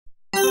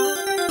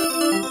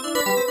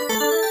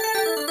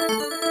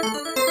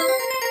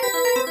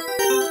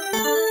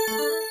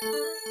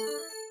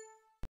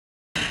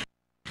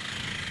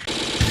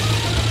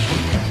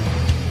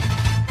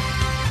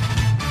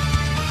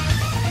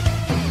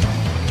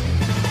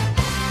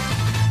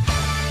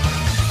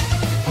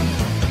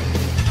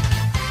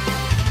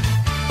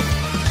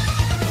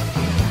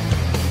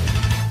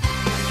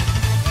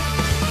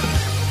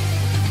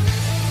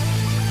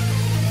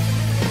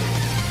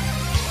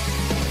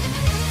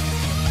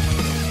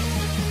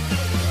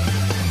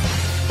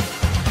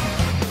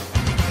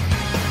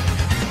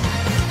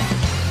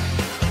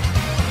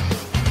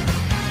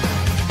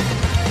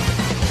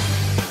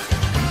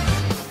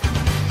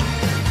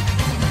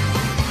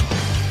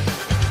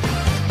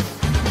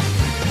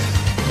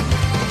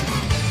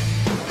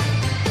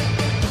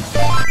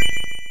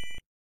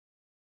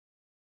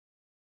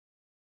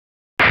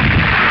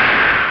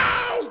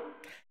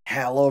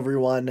Hello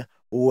everyone,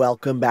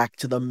 welcome back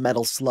to the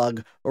Metal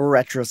Slug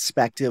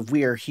Retrospective.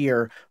 We are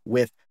here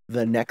with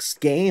the next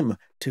game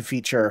to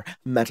feature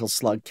Metal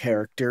Slug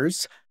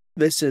characters.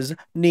 This is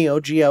Neo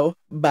Geo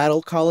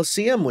Battle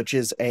Coliseum, which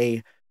is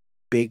a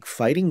big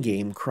fighting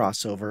game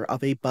crossover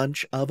of a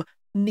bunch of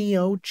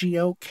Neo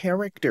Geo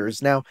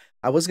characters. Now,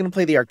 I was going to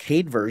play the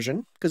arcade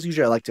version, because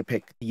usually I like to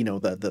pick,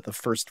 the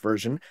first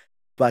version,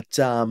 but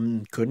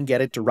couldn't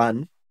get it to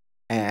run,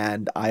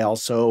 and I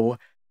also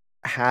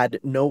had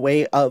no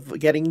way of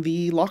getting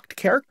the locked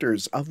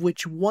characters, of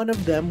which one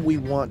of them we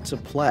want to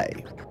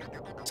play.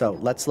 So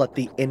let's let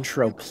the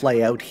intro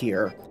play out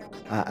here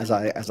as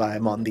I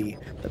am on the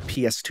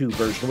PS2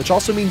 version, which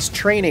also means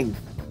training,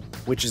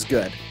 which is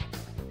good.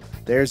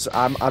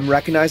 I'm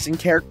recognizing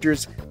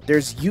characters.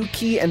 There's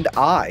Yuki and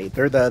I.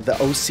 They're the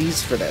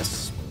OCs for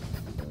this.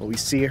 Will we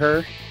see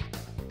her?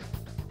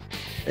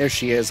 There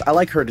she is. I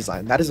like her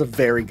design. That is a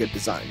very good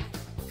design.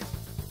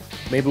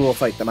 Maybe we'll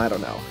fight them. I don't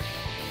know.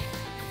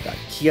 Got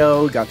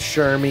Kyo, got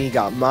Shermie,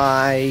 got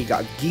Mai,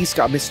 got Geese,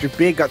 got Mr.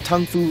 Big, got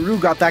Tung Fu Ru,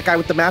 got that guy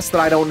with the mask that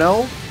I don't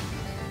know.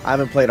 I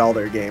haven't played all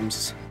their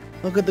games.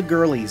 Look at the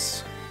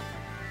girlies.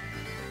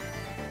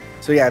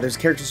 So yeah, there's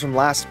characters from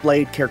Last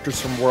Blade, characters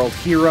from World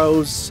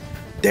Heroes.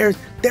 There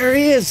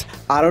he is!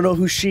 I don't know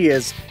who she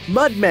is.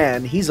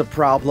 Mudman, he's a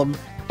problem.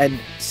 And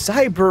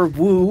Cyber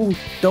Woo,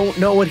 don't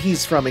know what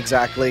he's from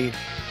exactly.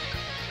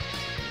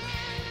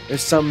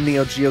 There's some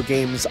Neo Geo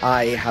games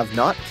I have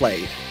not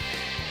played.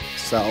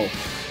 So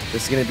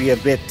this is going to be a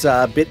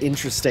bit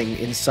interesting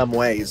in some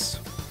ways.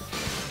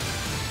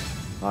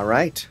 All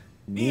right,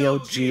 Neo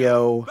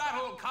Geo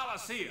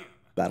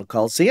Battle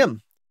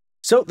Coliseum.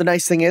 So the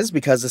nice thing is,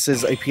 because this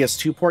is a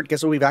PS2 port,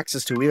 guess what we have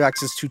access to? We have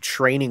access to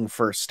training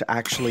first to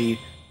actually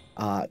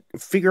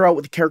figure out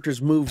what the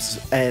characters' moves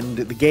and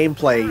the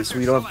gameplay, so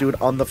we don't have to do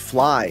it on the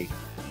fly.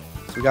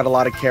 So we got a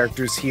lot of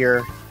characters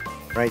here,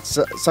 right?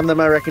 So, some of them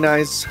I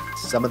recognize,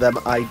 some of them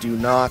I do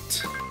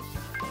not,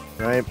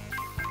 right?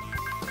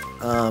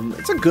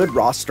 It's a good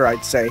roster,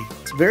 I'd say.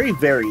 It's very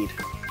varied.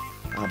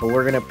 But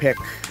we're going to pick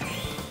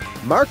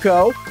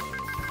Marco,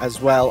 as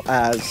well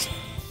as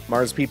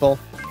Mars People.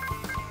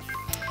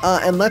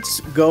 And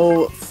let's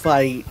go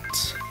fight...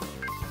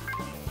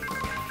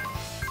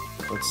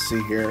 Let's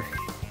see here.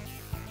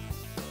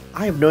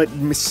 I have no...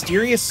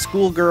 Mysterious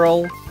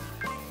Schoolgirl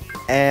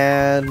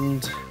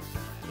and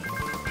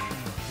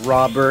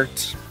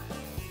Robert.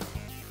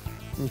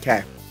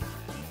 Okay.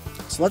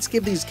 So let's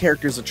give these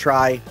characters a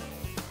try.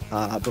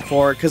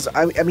 Before, because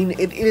I mean,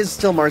 it is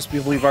still Mars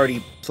People. We've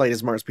already played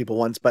as Mars People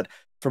once, but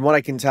from what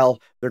I can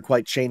tell, they're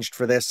quite changed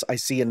for this. I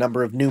see a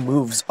number of new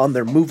moves on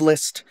their move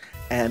list,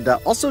 and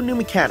also new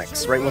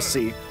mechanics, right? We'll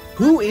see.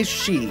 Who is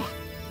she?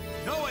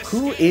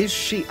 Who is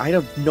she? I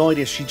have no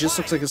idea. She just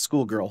looks like a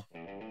schoolgirl.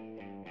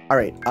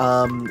 Alright,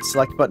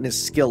 select button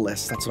is skill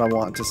list. That's what I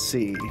want to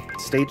see.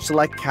 Stage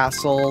select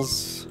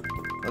castles.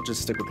 I'll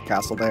just stick with the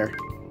castle there.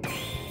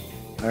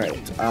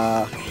 Alright,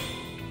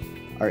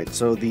 alright,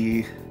 so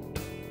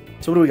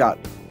what do we got?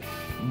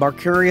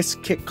 Mercurius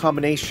kick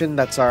combination.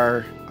 That's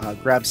our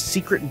grab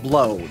secret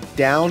blow.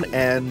 Down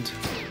and...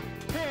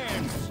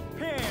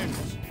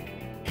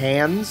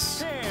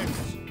 Hands.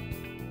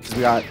 So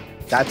we got...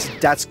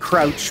 That's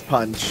crouch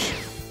punch.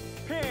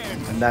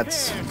 And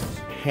that's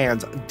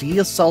hands.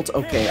 De-assault.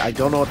 Okay, I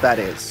don't know what that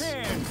is.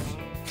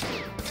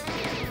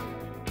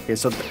 Okay,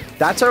 so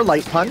that's our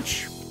light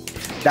punch.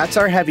 That's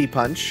our heavy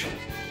punch.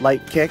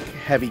 Light kick,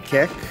 heavy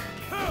kick.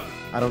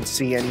 I don't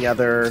see any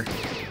other...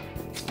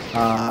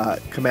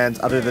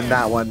 commands other than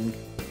that one.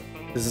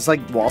 Is this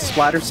like wall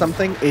splat or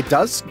something? It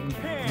does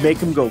make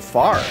him go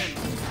far.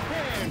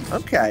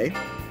 Okay.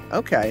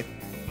 Okay.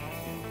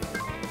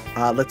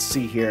 Let's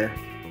see here.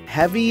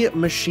 Heavy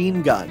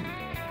machine gun.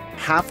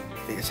 Half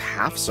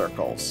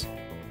circles.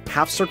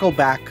 Half circle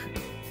back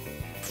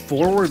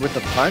forward with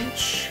the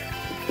punch.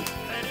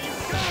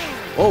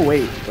 Oh,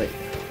 wait. Right,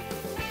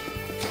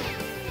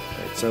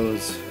 so it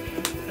was...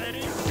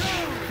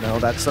 No,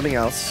 that's something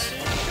else.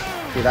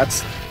 Okay,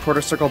 that's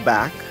quarter circle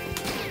back.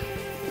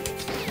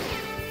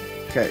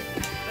 Okay.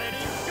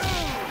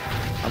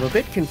 I'm a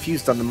bit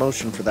confused on the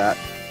motion for that.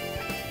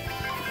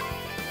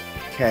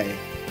 Okay.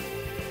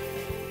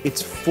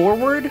 It's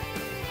forward,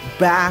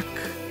 back,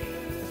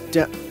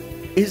 down.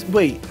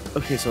 Wait.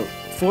 Okay, so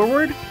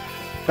forward,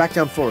 back,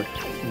 down, forward.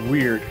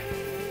 Weird.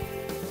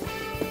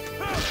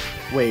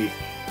 Wait.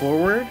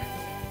 Forward.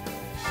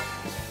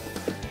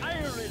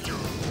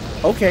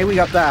 Okay, we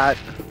got that.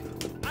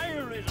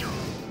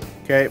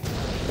 Okay.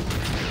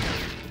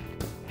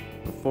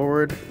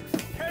 Forward.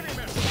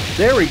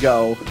 There we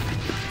go.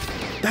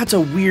 That's a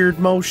weird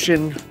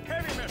motion.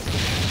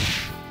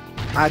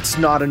 That's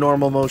not a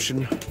normal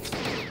motion.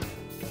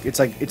 It's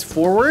like, it's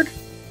forward,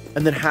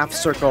 and then half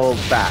circle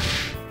back.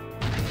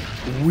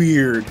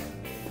 Weird.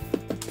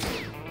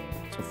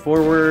 So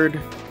forward.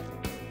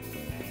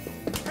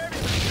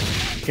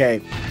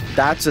 Okay,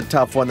 that's a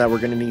tough one that we're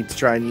going to need to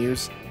try and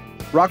use.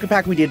 Rocket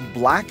Pack, we did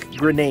Black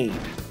Grenade.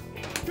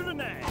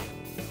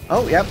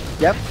 Oh, yep,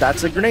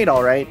 that's a grenade,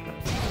 all right.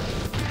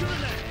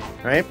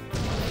 Right?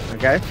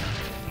 Okay.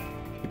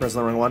 press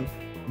the wrong one.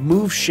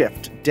 Move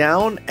shift.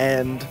 Down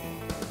and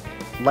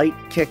light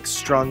kick,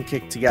 strong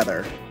kick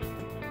together.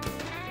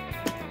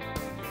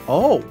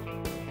 Oh.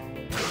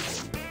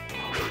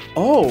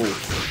 Oh.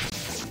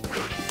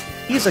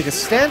 He's like a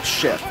stance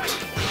shift.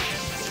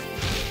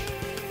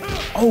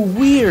 Oh,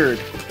 weird.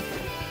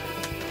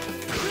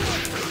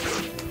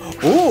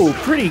 Oh,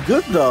 pretty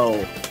good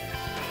though.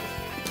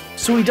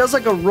 So he does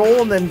like a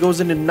roll and then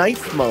goes into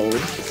knife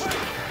mode.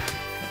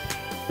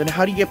 Then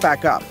how do you get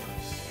back up?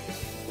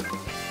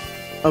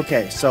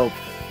 Okay, so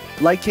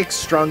light kick,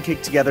 strong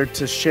kick together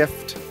to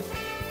shift.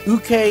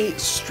 Uke,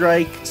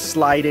 strike,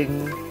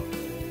 sliding.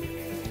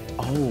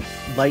 Oh,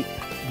 light.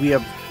 We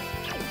have.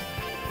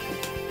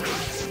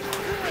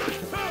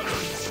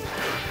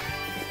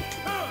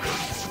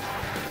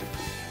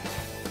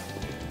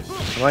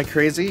 Am I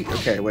crazy?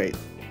 Okay, wait.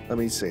 Let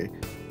me see.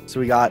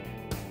 So we got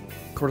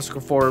quarter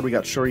circle forward. We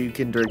got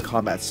Shoryuken during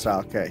combat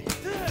style. Okay.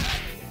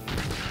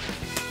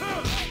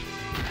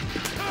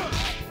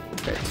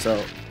 Okay,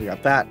 so we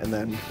got that, and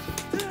then.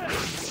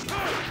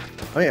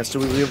 Oh yeah, so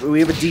we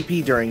have a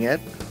DP during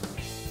it.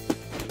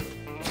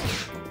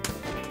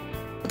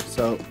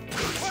 So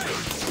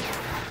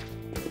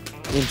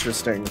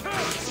interesting.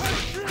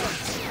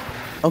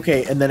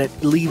 Okay, and then it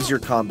leaves your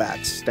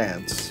combat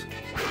stance.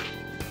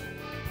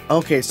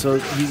 Okay, so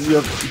you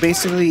have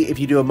basically, if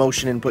you do a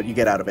motion input, you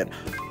get out of it.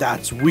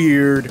 That's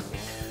weird.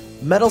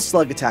 Metal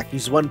Slug attack,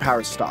 use 1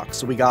 power stock.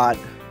 So we got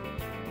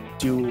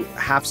do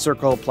half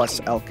circle plus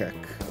L kick.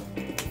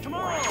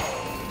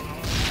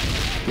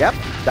 Yep,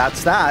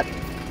 that's that.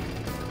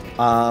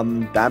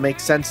 That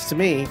makes sense to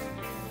me.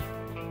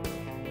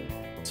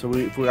 So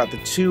if we got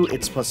the 2,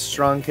 it's plus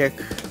strong kick.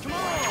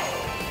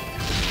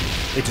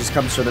 It just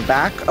comes from the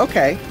back.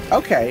 Okay,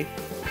 okay.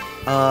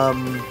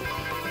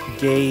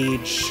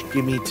 Gauge,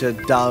 give it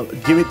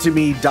to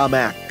me,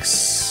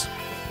 dumbax.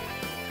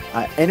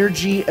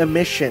 Energy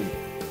emission.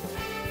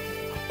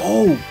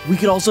 Oh, we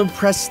could also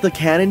press the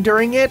cannon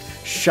during it?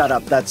 Shut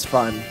up, that's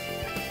fun.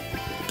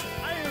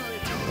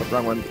 Oh,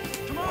 wrong one.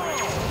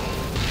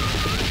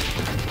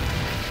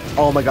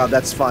 Oh my god,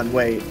 that's fun,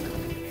 wait.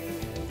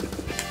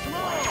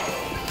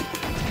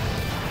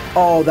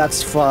 Oh,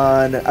 that's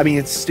fun. I mean,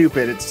 it's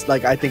stupid. It's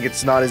like, I think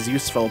it's not as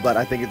useful, but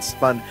I think it's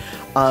fun.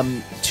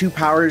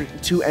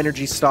 2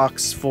 energy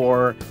stocks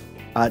for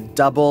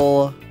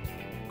double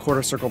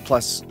quarter circle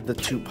plus the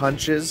 2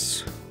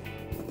 punches.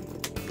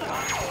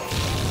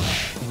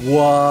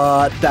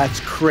 What? That's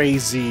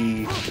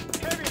crazy.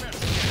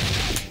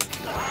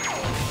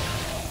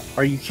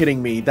 Are you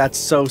kidding me? That's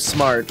so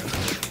smart.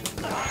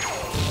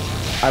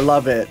 I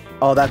love it.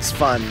 Oh, that's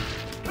fun.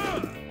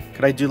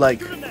 Could I do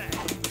like...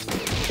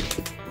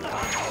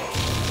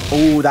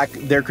 Oh,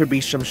 there could be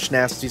some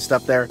nasty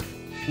stuff there.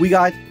 We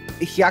got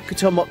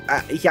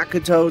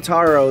Hyakuto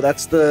Taro.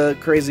 That's the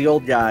crazy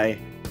old guy.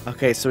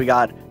 Okay, so we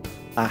got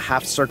a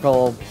half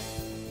circle,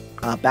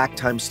 back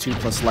times 2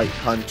 plus light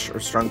punch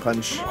or strong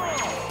punch.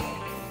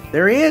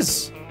 There he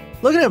is.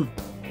 Look at him.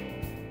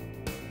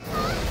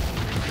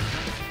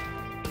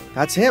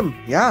 That's him.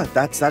 Yeah,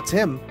 that's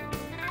him.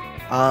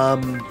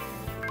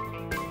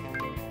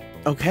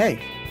 Okay.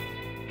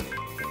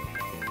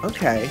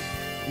 Okay.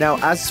 Now,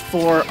 as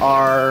for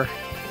our...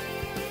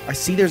 I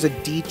see there's a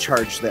D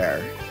charge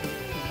there.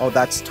 Oh,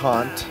 that's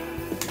taunt.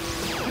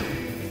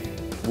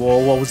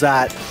 Whoa, what was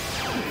that?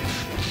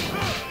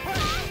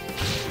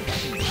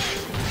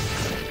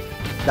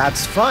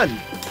 That's fun.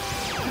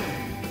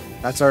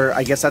 That's our...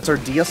 I guess that's our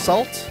D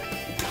assault.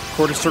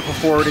 Quarter circle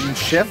forward and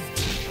shift.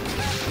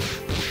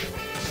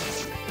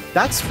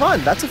 That's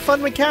fun. That's a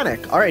fun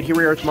mechanic. Alright, here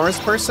we are with Mars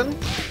Person.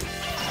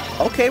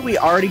 Okay, we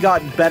already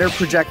got better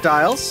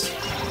projectiles.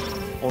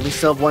 Only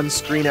still have 1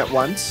 screen at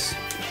once.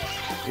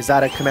 Is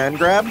that a command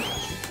grab?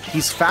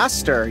 He's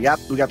faster. Yep,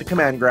 we got the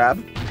command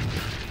grab.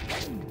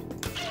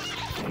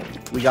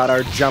 We got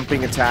our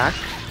jumping attack.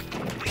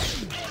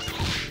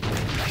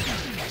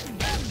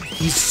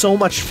 He's so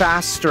much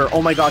faster.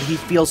 Oh my god, he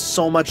feels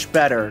so much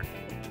better.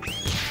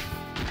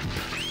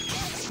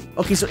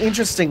 Okay, so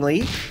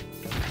interestingly,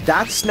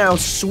 that's now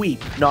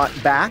sweep, not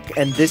back,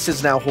 and this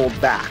is now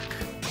hold back.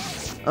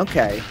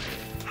 Okay.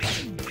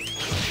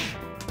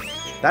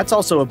 That's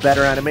also a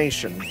better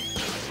animation.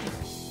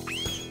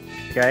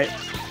 Okay.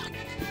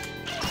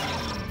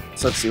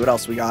 So let's see what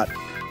else we got.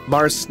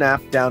 Mars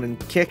snap, down and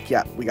kick.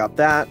 Yeah, we got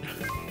that.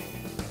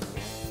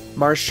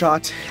 Mars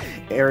shot,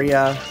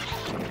 area.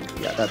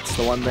 Yeah, that's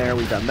the one there.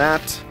 We've done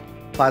that.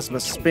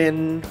 Plasma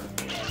spin.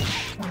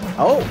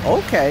 Oh,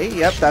 okay.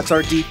 Yep, that's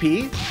our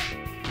DP.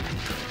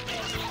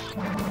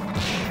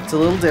 It's a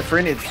little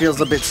different. It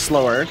feels a bit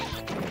slower.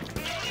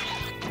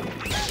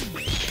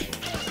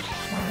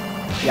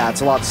 Yeah,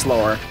 it's a lot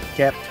slower.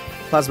 Okay.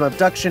 Plasma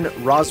abduction,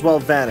 Roswell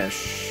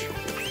vanish.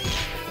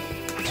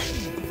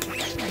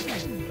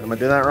 Am I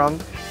doing that wrong?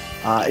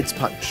 It's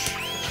punch.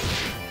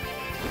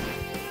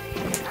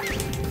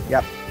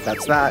 Yep,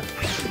 that's that.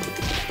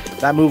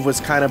 That move was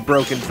kind of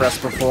broken for us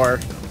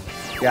before.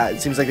 Yeah, it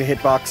seems like the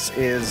hitbox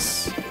is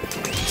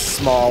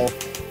small.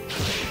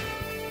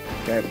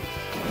 Okay.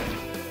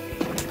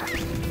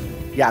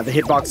 Yeah, the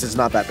hitbox is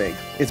not that big.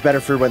 It's better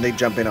for when they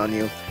jump in on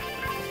you.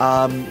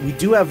 We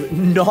do have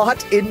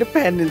not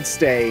Independence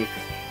Day.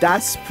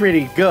 That's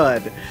pretty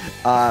good.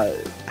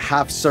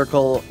 Half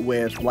circle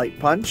with light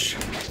punch.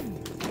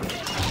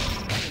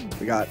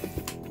 We got...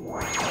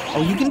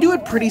 Oh, you can do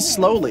it pretty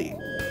slowly.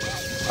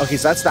 Okay,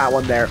 so that's that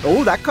one there.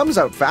 Oh, that comes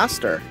out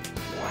faster.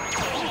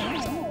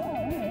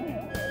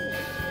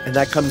 And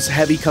that comes...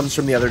 Heavy comes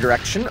from the other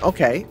direction.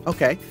 Okay,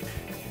 okay.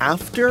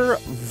 After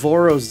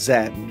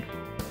Vorozen,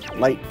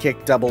 light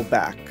kick, double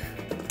back.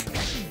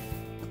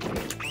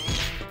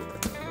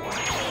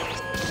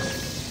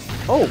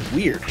 Oh,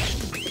 weird.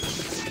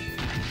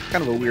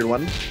 Kind of a weird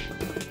one.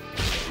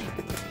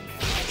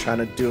 Trying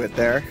to do it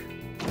there.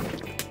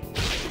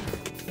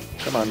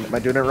 Come on, am I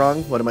doing it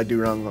wrong? What am I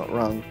doing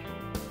wrong?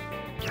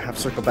 Half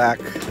circle back.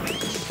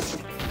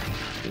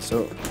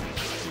 So,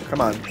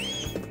 come on.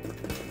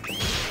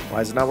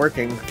 Why is it not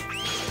working?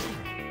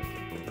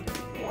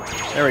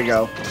 There we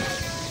go.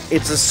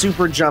 It's a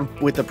super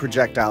jump with a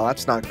projectile.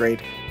 That's not great.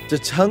 The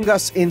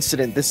Tungus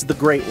Incident. This is the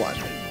great one.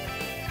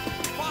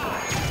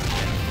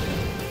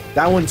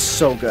 That one's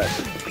so good.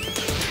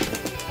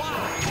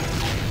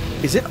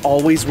 Is it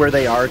always where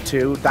they are,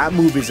 too? That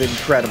move is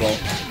incredible.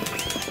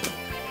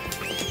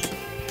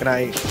 Can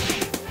I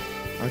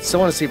still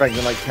want to see if I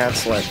can, like,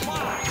 cancel it.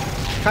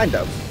 Kind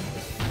of.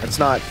 That's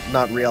not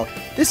real.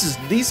 I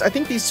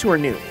think these two are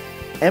new.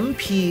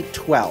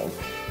 MP12.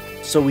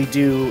 So we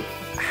do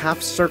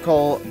half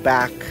circle,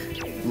 back,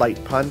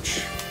 light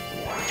punch.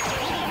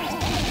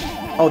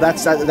 Oh,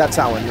 that's that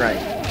one, right.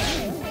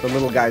 The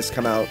little guys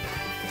come out.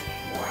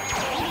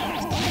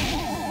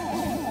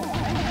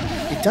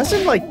 It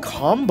doesn't, like,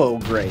 combo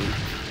great.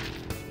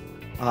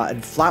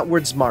 And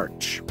Flatwards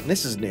March.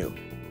 This is new.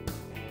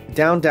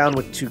 Down, down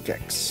with 2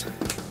 kicks.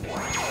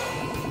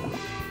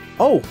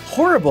 Oh,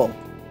 horrible!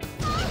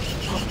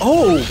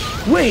 Oh,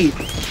 wait!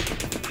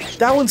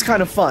 That one's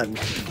kind of fun.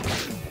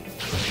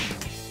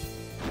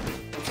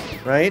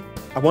 Right?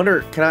 I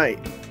wonder, can I?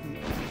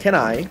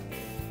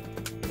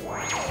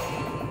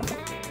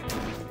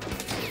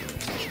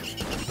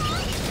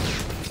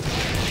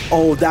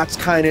 Oh, that's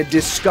kind of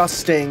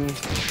disgusting.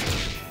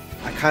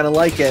 I kind of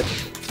like it.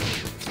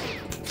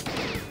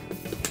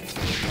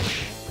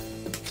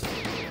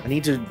 I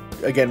need to,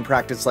 again,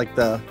 practice, like,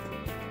 the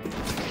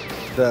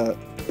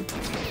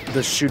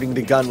shooting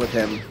the gun with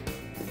him.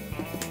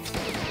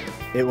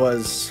 It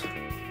was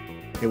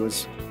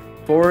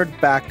forward,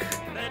 back,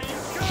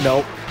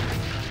 nope.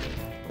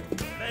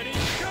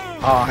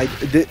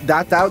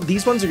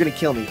 These ones are gonna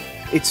kill me.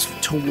 It's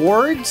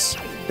towards,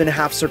 then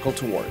half circle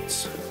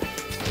towards.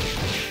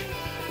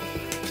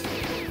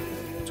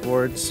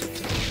 Towards.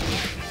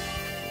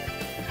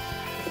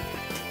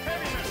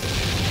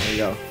 There you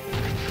go.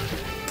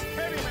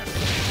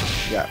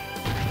 Yeah.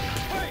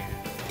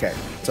 Okay,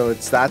 so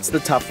that's the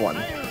tough one.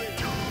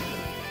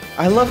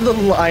 I love the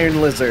little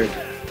iron lizard.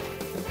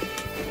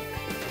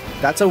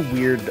 That's a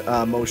weird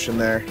motion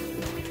there.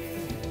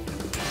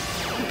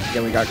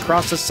 Again, we got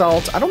cross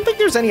assault. I don't think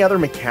there's any other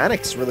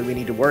mechanics really we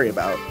need to worry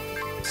about.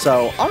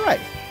 So,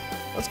 alright.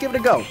 Let's give it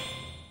a go.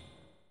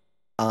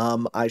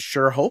 I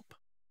sure hope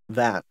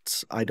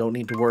that I don't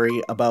need to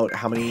worry about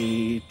how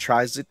many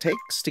tries it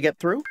takes to get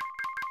through.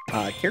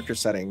 Character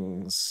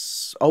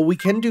settings. Oh, we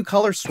can do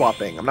color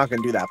swapping. I'm not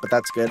going to do that, but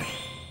that's good.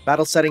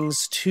 Battle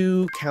settings,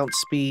 2, count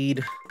speed.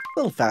 A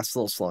little fast, a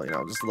little slow, you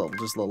know, just a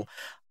little.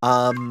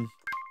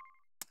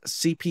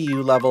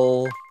 CPU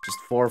level, just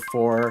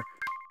 4.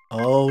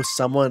 Oh,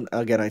 someone,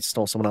 again, I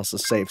stole someone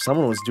else's save.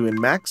 Someone was doing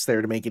max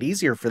there to make it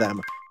easier for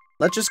them.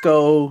 Let's just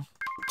go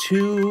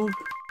 2,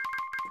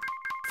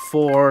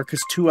 4,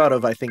 because 2 out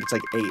of, I think it's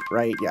like 8,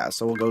 right? Yeah,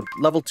 so we'll go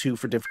level 2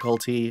 for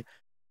difficulty.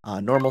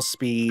 Normal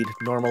speed,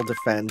 normal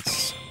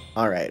defense.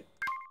 All right.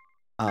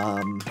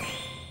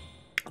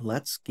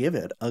 Let's give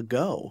it a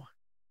go.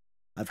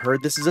 I've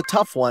heard this is a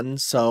tough one,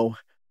 so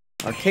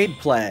arcade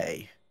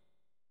play.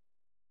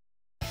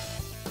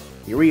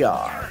 Here we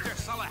are.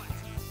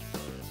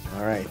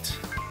 All right.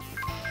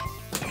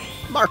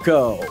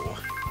 Marco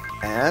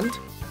and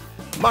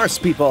Mars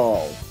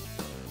people.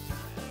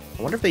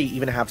 I wonder if they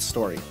even have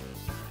story.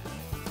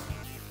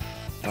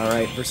 All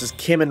right, versus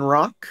Kim and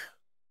Rock.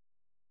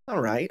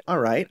 All right.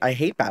 I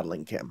hate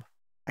battling Kim.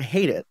 I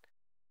hate it.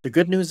 The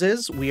good news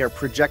is we are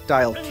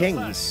projectile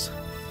kings.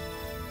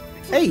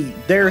 Hey,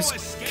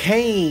 there's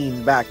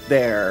Kane back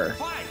there.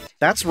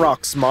 That's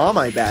Rock's mom,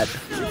 I bet.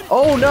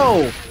 Oh,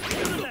 no!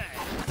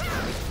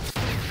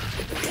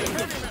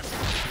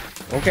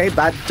 Okay,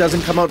 that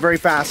doesn't come out very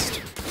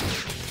fast.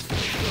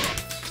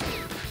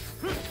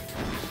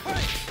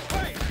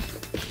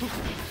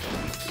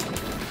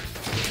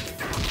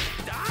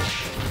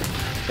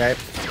 Okay.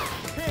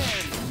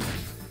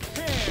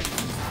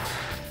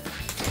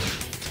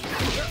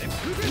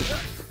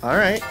 All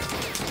right.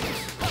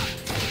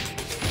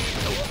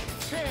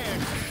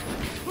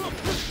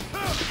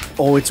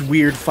 Oh, it's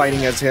weird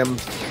fighting as him.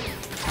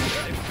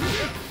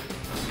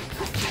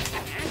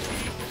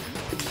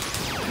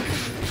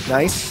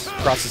 Nice.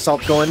 Cross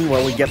assault going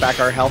while we get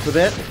back our health a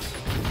bit.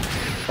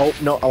 Oh,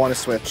 no, I want to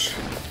switch.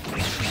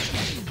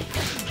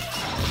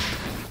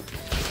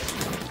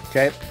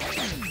 Okay.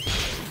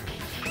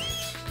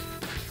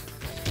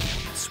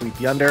 Sweep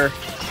you under.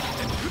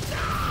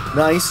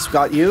 Nice,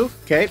 got you.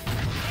 Okay.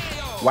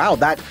 Wow,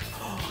 that...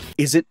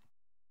 Is it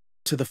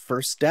to the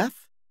first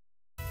death?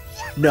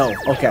 No,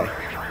 okay.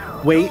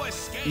 Wait,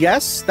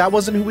 yes? That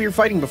wasn't who we were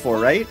fighting before,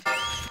 right?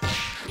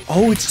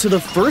 Oh, it's to the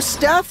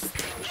first death?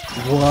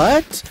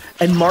 What?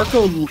 And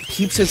Marco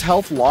keeps his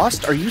health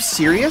lost? Are you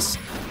serious?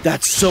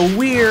 That's so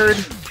weird.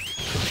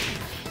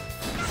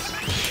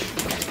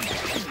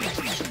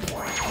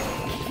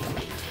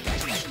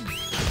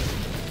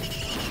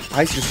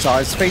 I just saw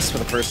his face for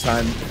the first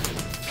time.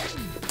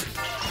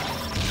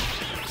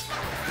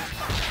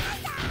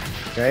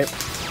 Okay.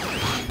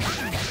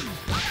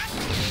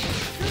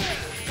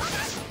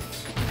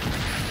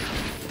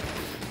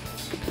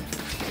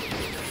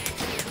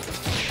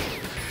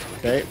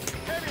 Okay.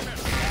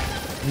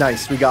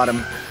 Nice, we got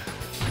him.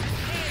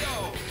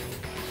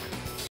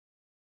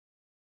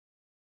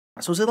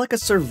 So is it like a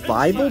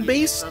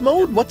survival-based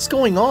mode? What's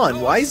going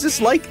on? Why is this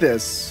like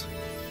this?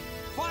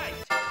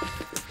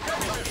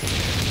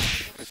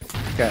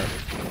 Okay.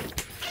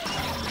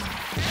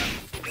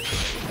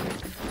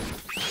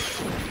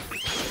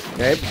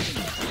 Okay.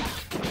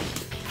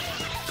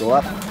 Go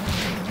up.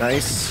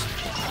 Nice.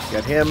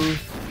 Get him.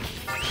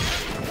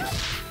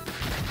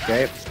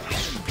 Okay.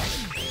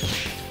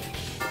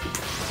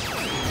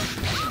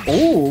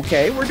 Oh,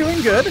 okay, we're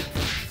doing good.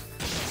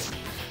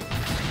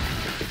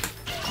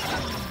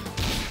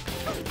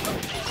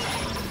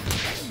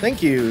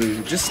 Thank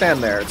you. Just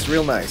stand there. It's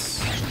real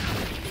nice.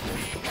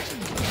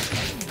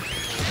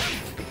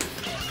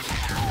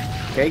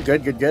 Okay,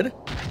 good, good, good.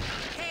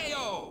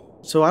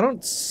 So I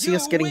don't see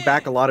us getting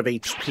back a lot of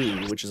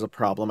HP, which is a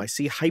problem. I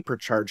see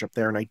hypercharge up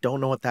there, and I don't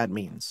know what that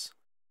means.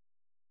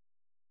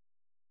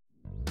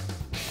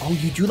 Oh,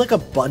 you do like a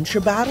bunch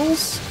of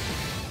battles?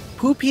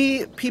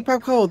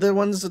 Peepaco, the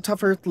one's a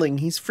tough earthling.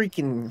 He's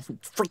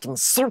freaking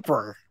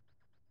super.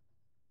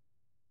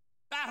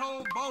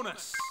 Battle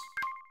bonus.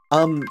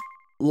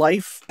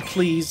 Life,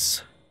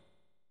 please.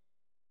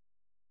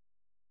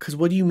 Because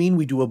what do you mean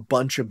we do a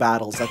bunch of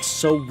battles? That's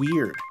so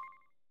weird.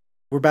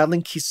 We're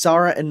battling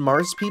Kisara and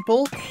Mars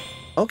people?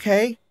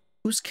 Okay.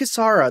 Who's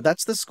Kisara?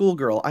 That's the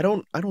schoolgirl. I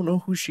don't know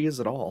who she is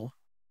at all.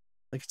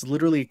 Like, it's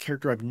literally a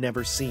character I've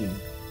never seen.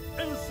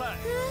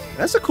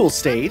 That's a cool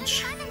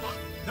stage.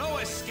 No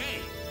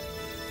escape.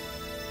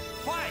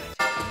 Fight.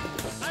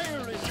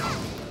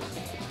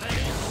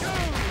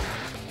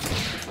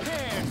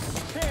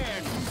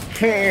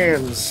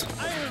 Hands.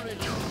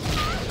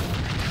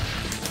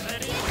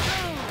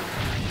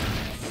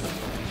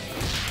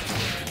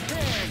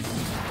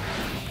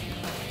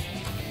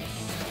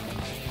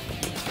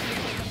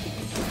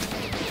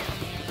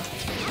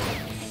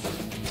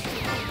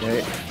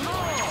 Okay.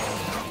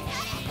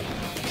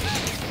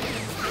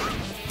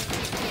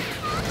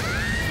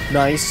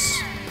 Nice.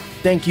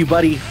 Thank you,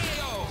 buddy.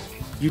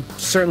 You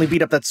certainly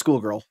beat up that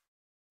schoolgirl.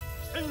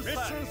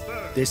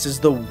 This is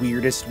the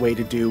weirdest way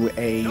to do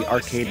a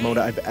arcade mode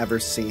I've ever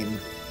seen.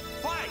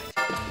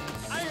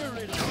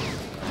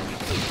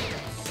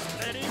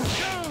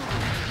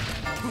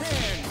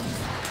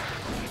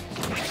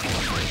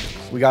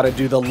 We gotta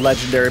do the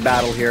legendary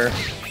battle here.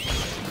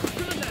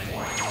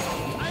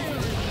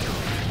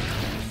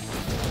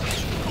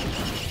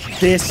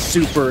 This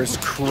super is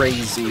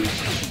crazy.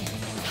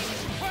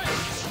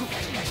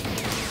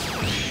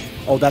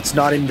 Oh, that's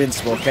not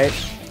invincible, okay?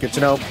 Good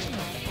to know.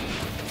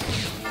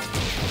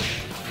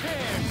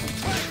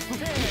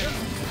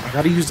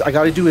 I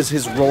gotta do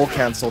his roll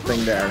cancel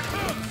thing there.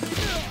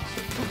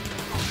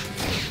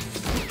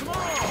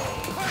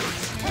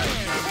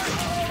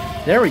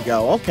 There we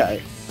go,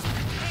 okay.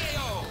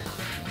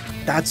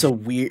 That's a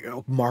weird...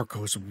 Oh,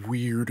 Marco's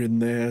weird in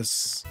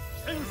this.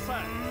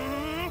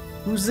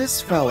 Who's this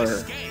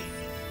feller?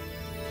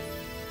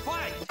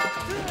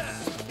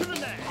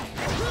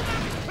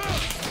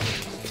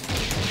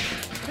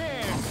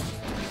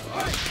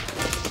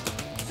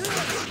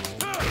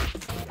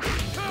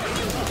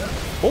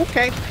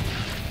 Okay.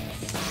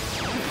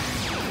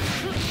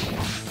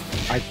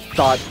 I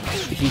thought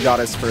he got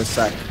us for a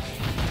sec.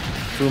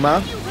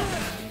 Fuma?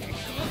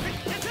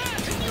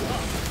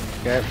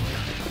 Okay.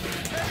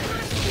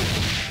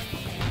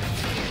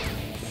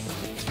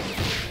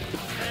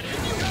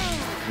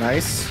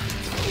 Nice.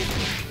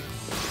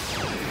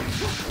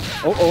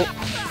 Oh.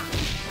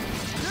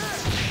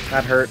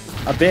 That hurt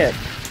a bit.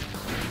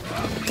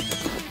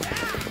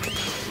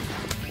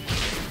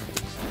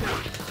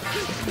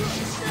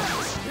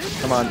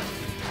 Come on.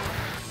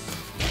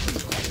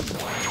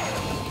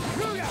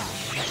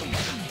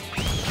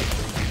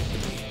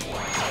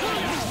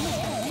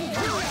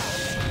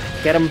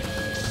 Get him.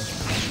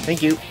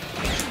 Thank you.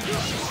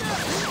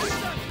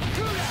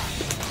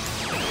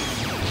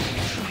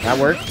 That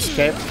works.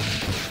 Okay.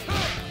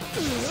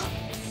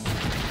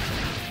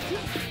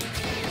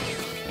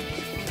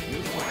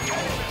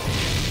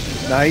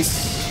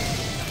 Nice.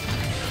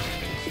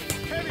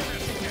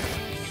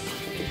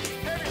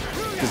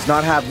 Does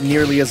not have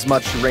nearly as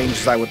much range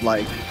as I would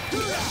like.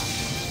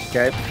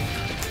 Okay.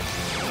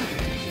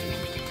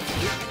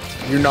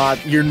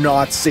 You're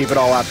not safe at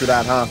all after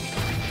that, huh?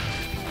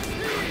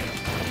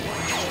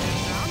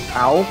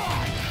 Ow.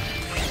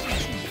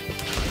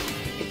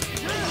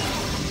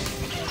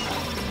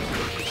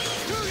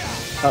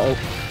 Uh-oh.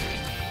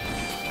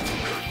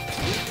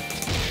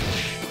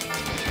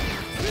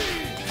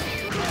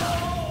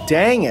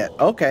 Dang it.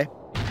 Okay.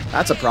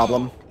 That's a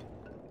problem.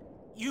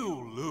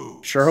 You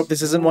lose. Sure hope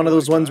this isn't one of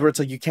those ones where it's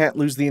like you can't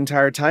lose the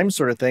entire time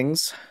sort of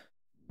things.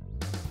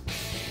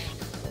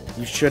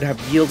 You should have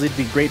yielded.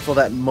 Be grateful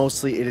that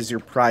mostly it is your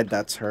pride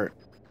that's hurt.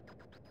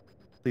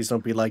 Please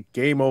don't be like,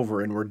 game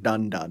over and we're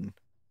done.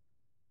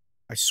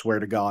 I swear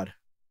to God.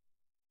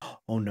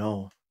 Oh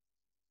no.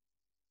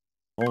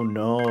 Oh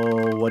no.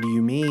 What do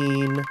you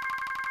mean?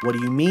 What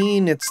do you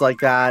mean it's like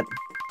that?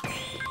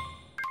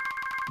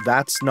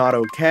 That's not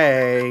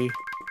okay.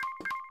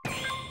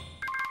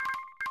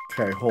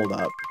 Okay, hold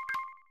up.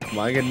 Am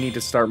I gonna need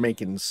to start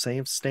making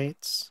save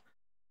states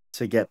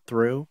to get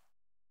through?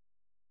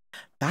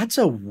 That's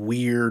a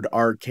weird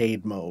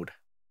arcade mode.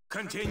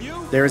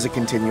 Continue? There is a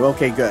continue.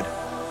 Okay, good.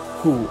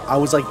 Whew, I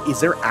was like,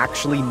 is there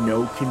actually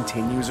no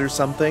continues or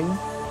something?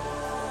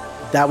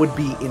 That would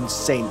be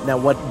insane. Now,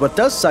 what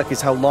does suck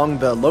is how long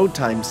the load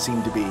times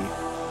seem to be.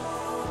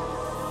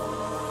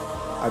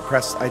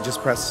 I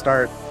just pressed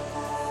start.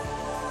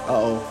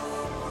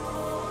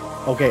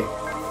 Uh-oh. Okay.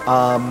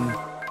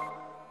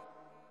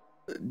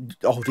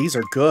 Oh, these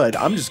are good.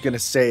 I'm just gonna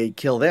say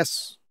kill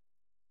this.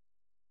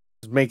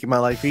 It's making my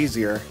life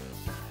easier.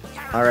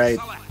 Alright.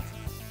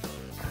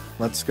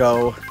 Let's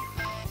go.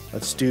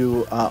 Let's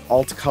do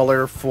alt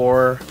color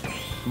for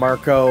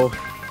Marco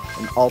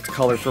and alt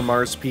color for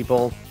Mars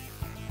people.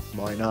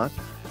 Why not?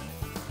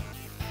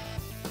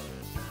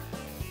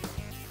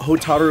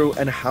 Hotaru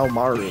and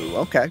Haomaru.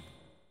 Okay.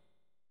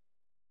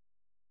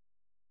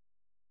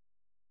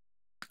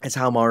 Is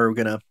Haomaru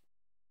gonna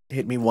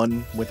hit me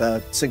one with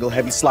a single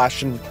heavy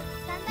slash and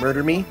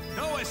murder me?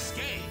 No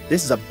escape.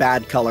 This is a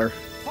bad color.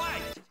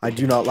 Fight. I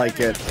do not like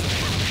it.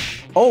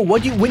 Oh,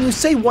 when you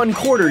say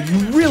 1/4,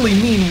 you really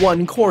mean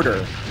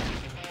 1/4.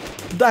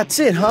 That's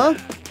it, huh?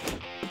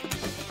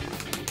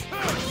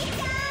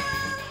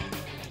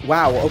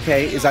 Wow,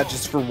 okay. Is that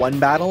just for one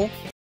battle?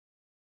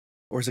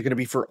 Or is it going to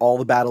be for all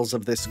the battles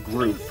of this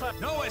group?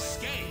 No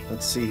escape.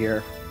 Let's see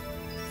here.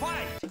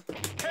 Fight.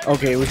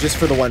 Okay, it was just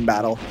for the one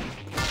battle.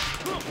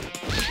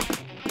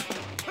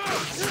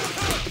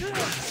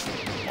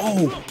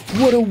 Oh,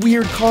 what a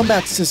weird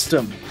combat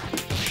system.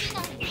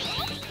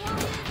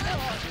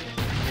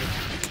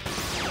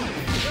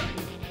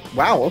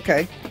 Wow,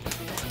 okay.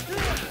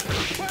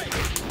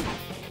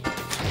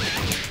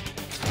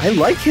 I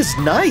like his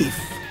knife.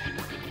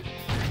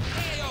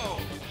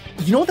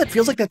 You know what that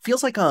feels like? That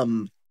feels like,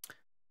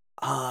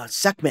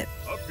 Sekhmet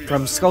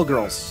from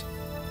Skullgirls.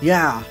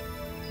 Yeah.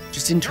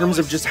 Just in terms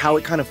of just how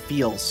it kind of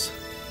feels.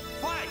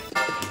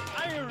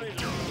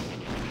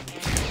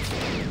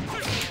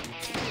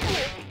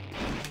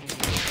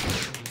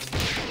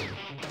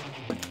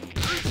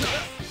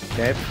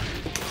 Okay.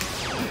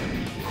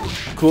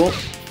 Cool.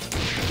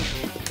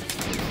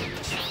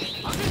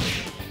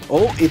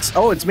 Oh,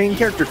 it's main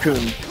character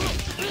Kun.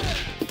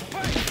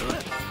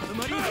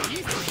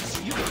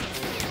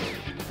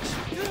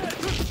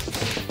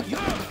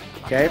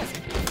 Okay.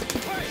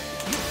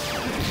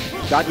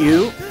 Got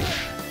you.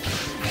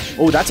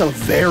 Oh, that's a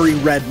very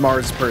red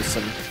Mars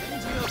person.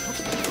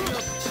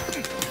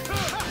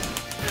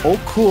 Oh,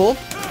 cool.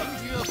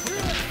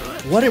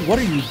 What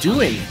are you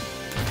doing?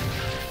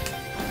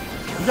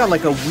 You got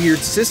like a weird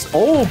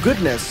Oh,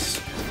 goodness.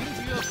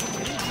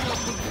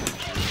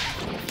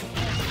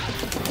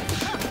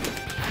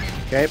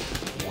 Okay.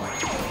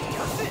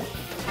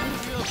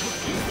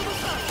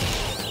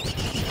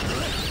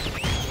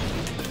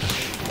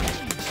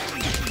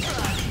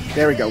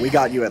 There we go. We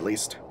got you at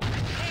least.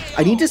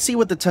 I need to see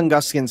what the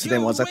Tunguska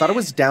incident was. I thought it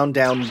was down,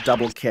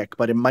 double kick,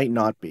 but it might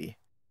not be.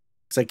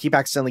 Because I keep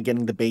accidentally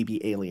getting the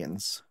baby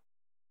aliens.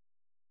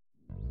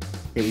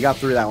 Okay, we got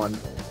through that one.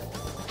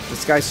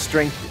 This guy's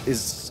strength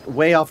is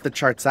way off the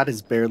charts. That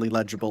is barely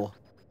legible.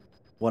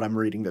 What I'm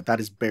reading, that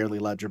is barely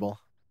legible.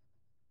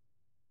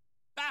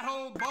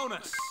 Battle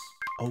bonus.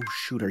 Oh,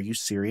 shoot. Are you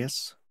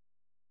serious?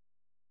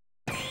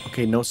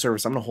 Okay, no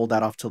service. I'm going to hold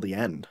that off till the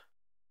end.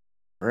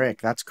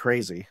 Frick, that's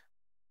crazy.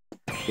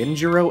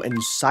 Genjiro and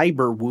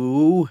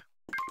Cyberwoo.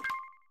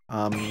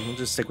 We'll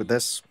just stick with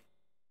this. I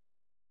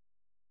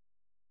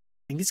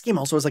think this game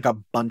also has like a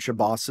bunch of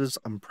bosses.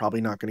 I'm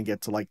probably not going to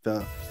get to like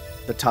the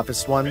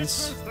toughest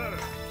ones.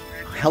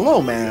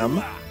 Hello,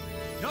 ma'am.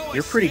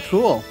 You're pretty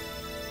cool.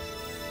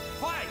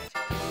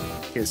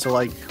 Okay, so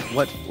like,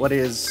 what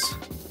is...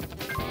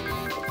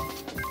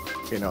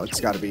 Okay, no, it's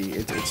gotta be,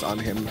 it's on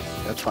him.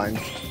 That's fine.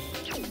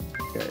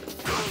 Okay.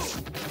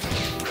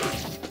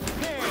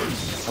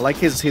 I like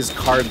his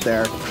card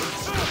there.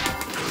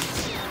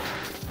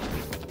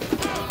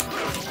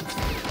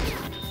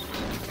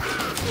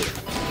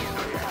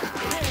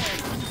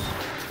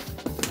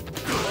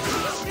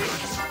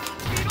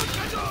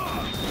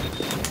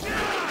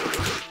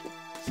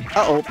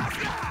 Uh-oh.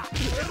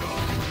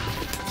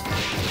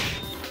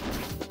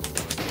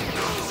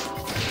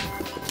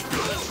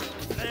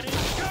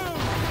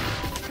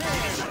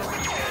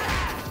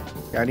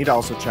 Yeah, I need to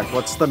also check.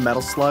 What's the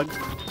Metal Slug?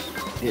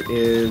 It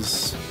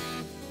is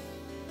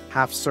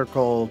half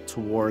circle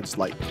towards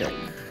light kick.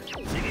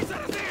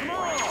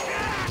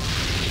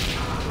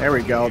 There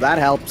we go. That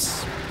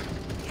helps.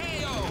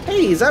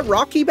 Hey, is that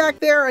Rocky back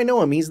there? I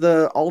know him. He's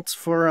the alt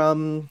for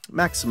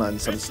Maxima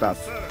and some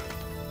stuff.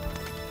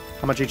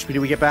 How much HP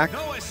do we get back?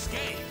 No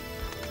escape.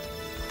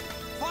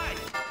 Fight.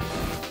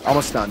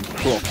 Almost done.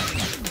 Cool.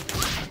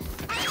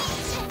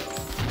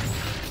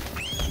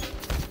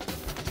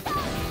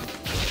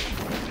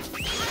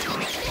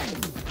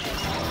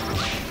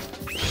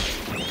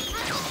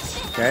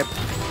 Okay.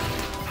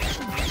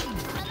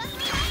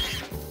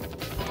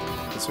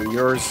 So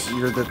you're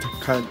the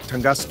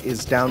Tungusk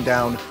is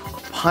down,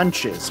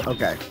 punches.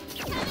 Okay.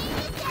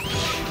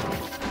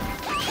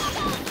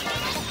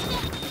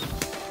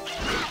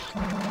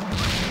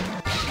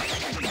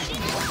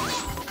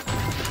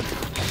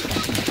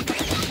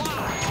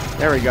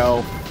 There we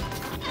go.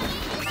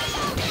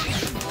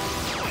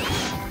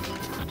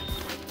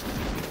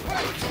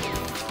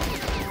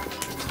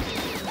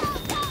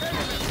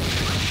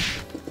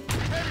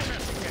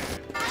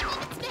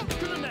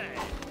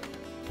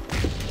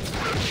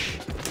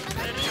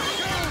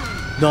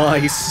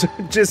 Nice.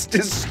 Just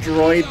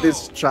destroyed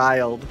this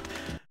child.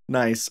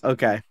 Nice.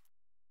 Okay.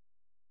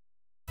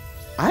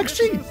 I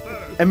actually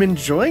am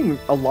enjoying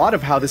a lot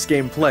of how this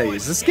game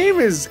plays. This game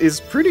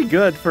is pretty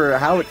good for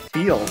how it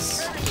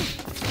feels.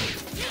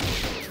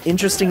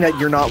 Interesting that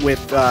you're not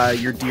with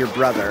your dear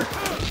brother.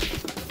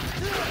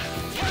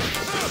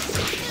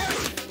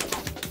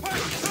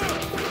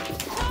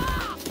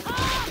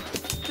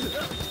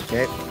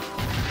 Okay.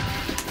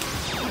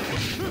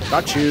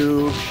 Got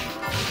you.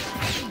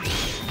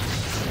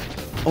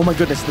 Oh my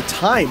goodness, the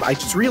time! I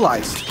just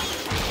realized.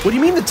 What do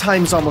you mean the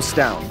time's almost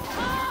down?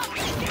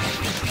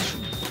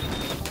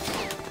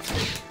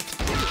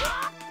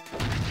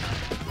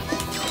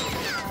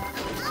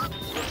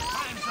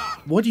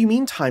 What do you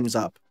mean time's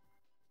up?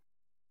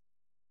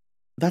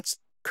 That's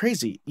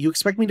crazy. You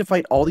expect me to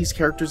fight all these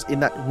characters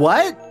in that—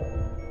 What?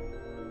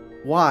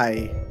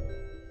 Why?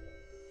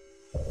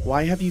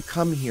 Why have you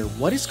come here?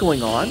 What is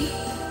going on?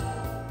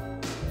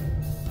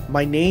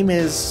 My name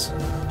is—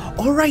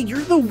 Alright, you're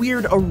the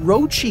weird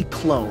Orochi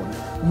clone,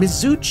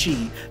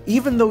 Mizuchi,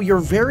 even though you're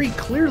very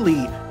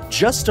clearly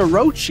just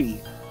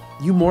Orochi.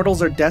 You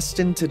mortals are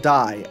destined to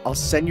die. I'll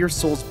send your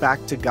souls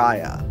back to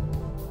Gaia.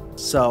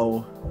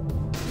 So,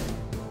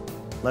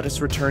 let us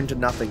return to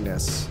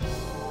nothingness.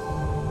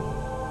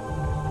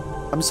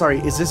 I'm sorry,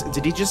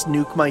 did he just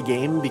nuke my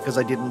game because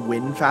I didn't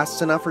win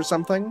fast enough or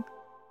something?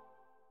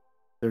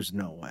 There's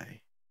no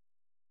way.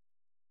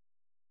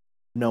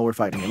 No, we're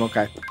fighting him,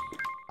 okay.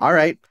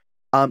 Alright,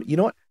 you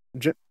know what?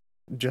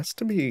 Just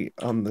to be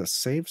on the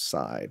safe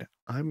side,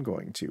 I'm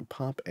going to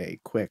pop a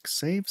quick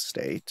save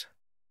state.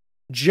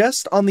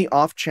 Just on the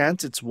off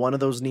chance it's one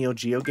of those Neo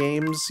Geo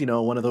games, you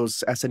know, one of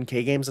those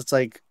SNK games. It's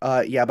like,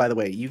 yeah, by the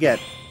way, you get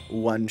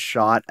one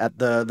shot at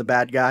the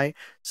bad guy,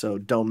 so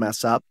don't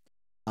mess up.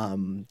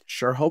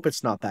 Sure hope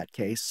it's not that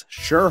case.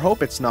 Sure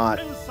hope it's not.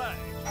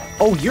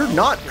 Oh, you're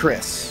not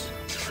Chris.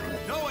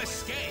 No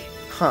escape.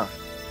 Huh.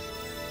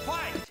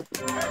 Fight.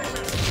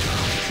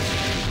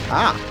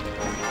 Ah.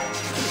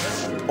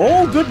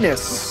 Oh,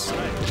 goodness.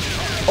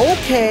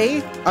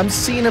 Okay. I'm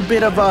seeing a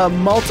bit of a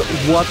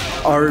What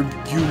are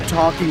you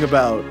talking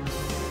about?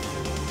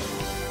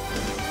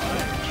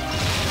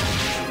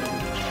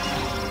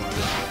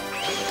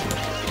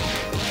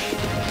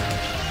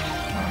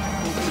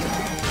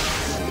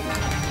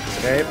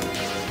 Okay.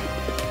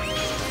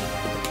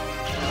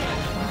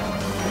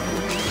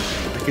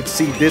 I could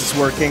see this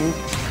working.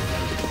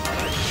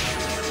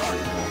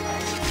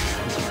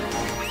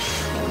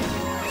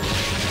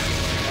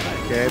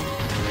 Okay.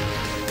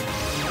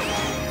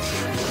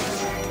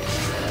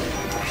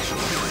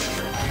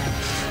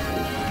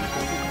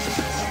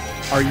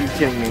 Are you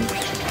kidding me?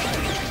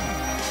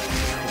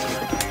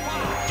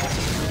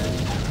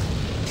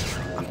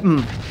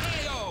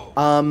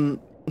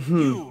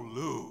 You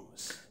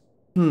lose.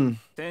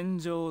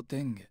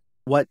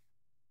 What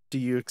do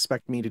you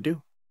expect me to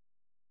do?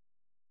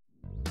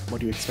 What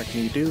do you expect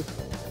me to do?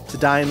 To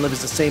die and live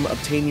is the same.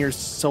 Obtain your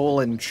soul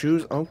and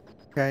choose.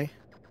 Okay.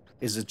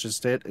 Is it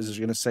just it? Is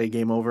it gonna say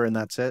game over and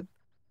that's it?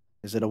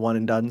 Is it a one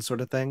and done sort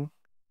of thing?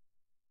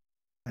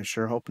 I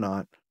sure hope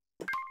not.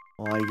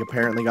 Well, I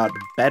apparently got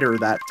better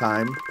that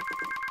time.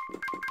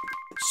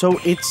 So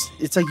it's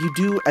like you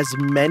do as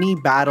many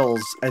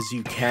battles as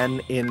you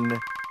can in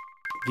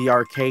the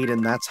arcade,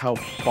 and that's how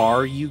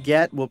far you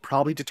get will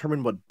probably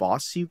determine what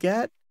boss you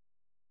get.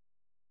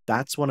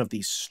 That's one of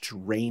the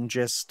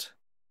strangest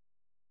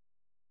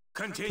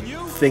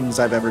things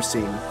I've ever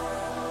seen.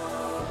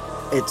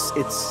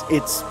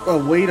 It's a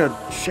way to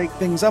shake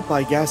things up,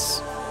 I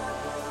guess.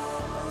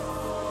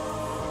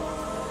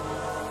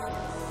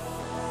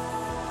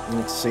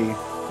 Let's see.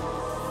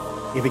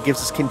 If it gives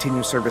us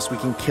continued service, we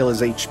can kill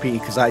his HP,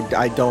 because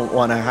I don't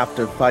want to have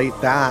to fight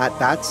that.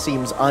 That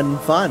seems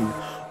unfun.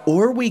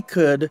 Or we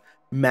could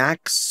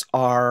max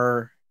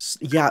our...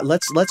 Yeah,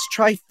 let's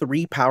try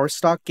 3 power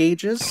stock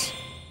gauges.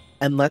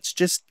 and let's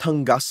just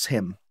Tungus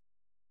him.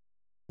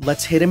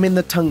 Let's hit him in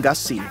the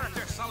Tungusi,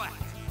 Character select.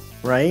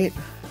 right?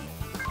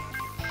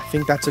 I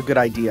think that's a good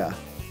idea.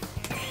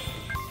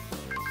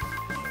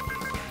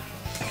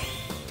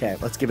 Okay,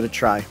 let's give it a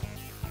try.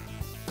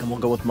 And we'll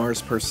go with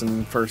Mars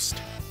person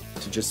first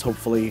to just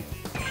hopefully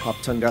pop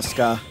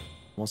Tunguska.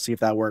 We'll see if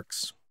that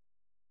works.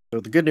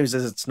 So the good news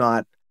is it's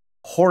not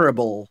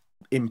horrible,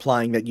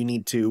 implying that you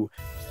need to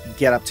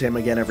get up to him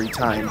again every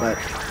time, but...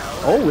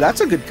 Oh, that's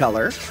a good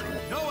color.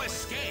 No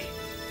escape.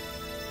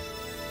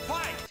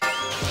 Fight.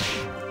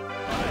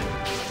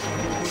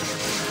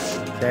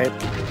 Okay.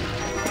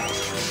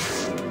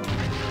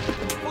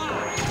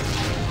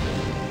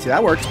 Fight. See,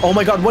 that worked. Oh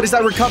my god, what is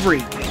that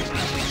recovery?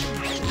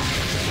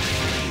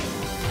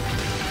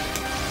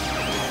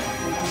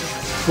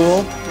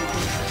 Cool.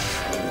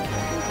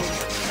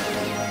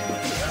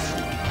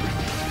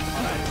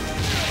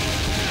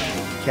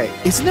 Okay,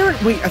 isn't there...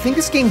 Wait, I think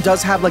this game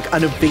does have, like,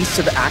 an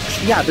evasive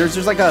action. Yeah, there's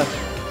like a...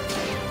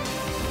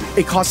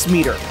 It costs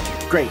meter.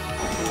 Great.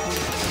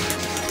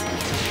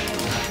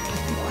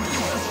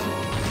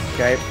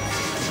 Okay.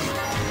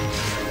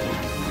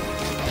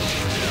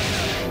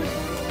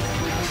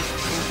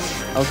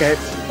 Okay,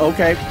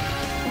 okay.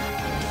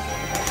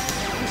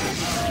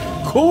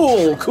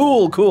 Cool,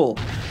 cool, cool.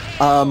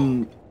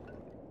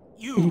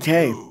 You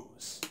Okay.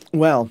 lose.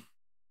 Well,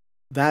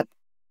 that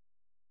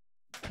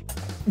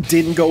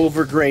didn't go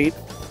over great.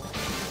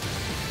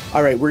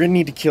 Alright, we're gonna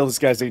need to kill this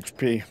guy's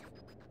HP.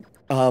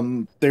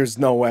 There's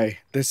no way.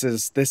 This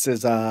is, that's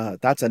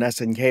an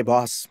SNK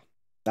boss.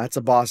 That's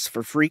a boss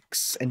for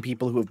freaks and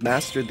people who have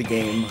mastered the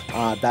game.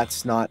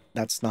 That's not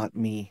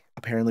me.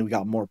 Apparently we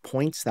got more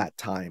points that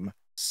time,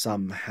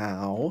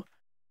 somehow.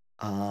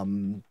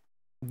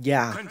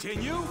 Yeah.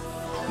 Continue.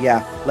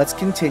 Yeah, let's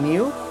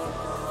continue.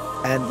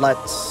 And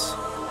let's...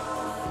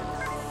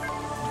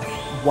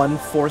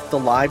 1/4 the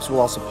lives. We'll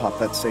also pop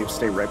that save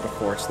state right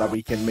before so that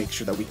we can make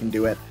sure that we can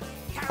do it.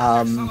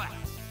 Character select.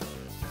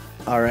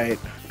 Alright.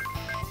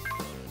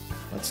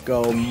 Let's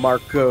go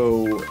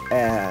Marco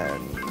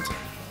and...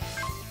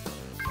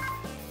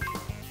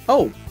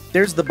 Oh,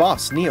 there's the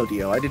boss, Neo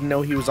Dio. I didn't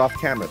know he was off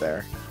camera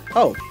there.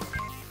 Oh,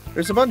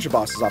 there's a bunch of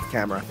bosses off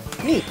camera.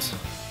 Neat.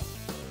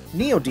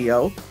 Neo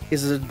Dio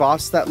is a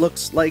boss that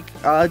looks like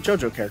a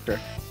JoJo character,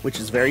 which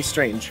is very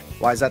strange.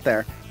 Why is that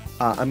there?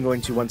 I'm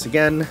going to, once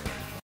again...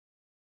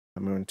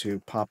 I'm going to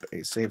pop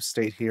a save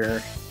state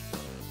here,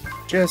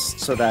 just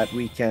so that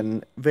we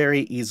can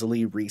very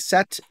easily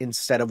reset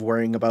instead of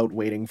worrying about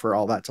waiting for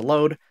all that to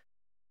load.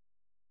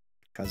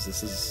 Because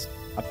this is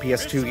a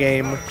PS2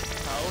 game.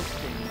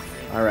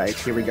 Alright,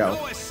 here we go.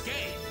 No escape.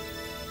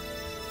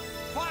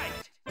 Fight.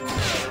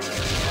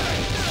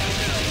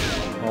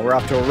 Well, we're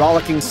off to a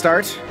rollicking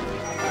start.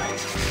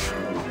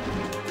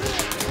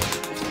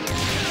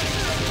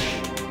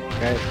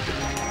 Okay.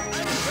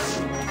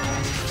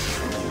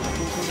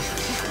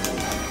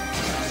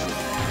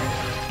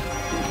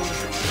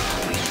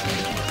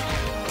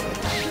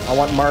 I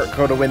want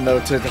Marco to win,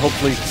 though, to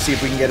hopefully see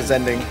if we can get his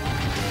ending.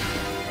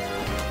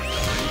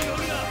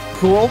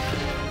 Cool.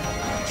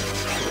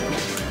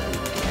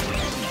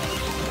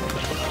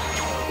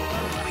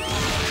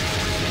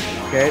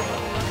 Okay.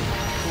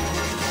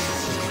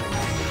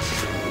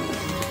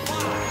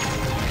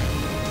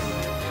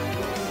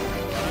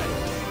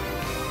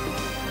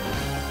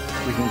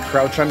 We can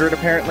crouch under it,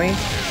 apparently.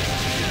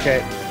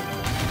 Okay.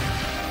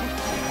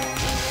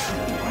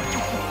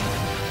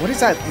 What is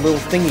that little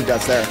thing he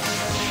does there?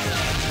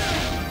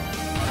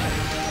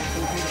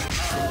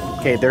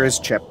 Okay, there is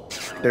Chip.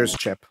 There's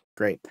Chip.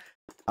 Great.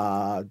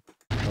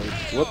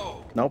 Whoop.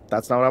 Nope,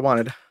 that's not what I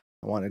wanted.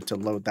 I wanted to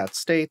load that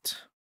state.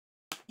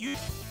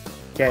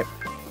 Okay.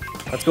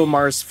 Let's go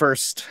Mars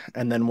first,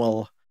 and then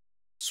we'll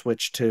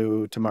switch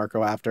to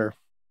Marco after.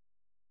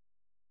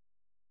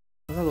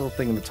 What's that little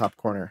thing in the top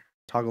corner?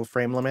 Toggle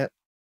frame limit.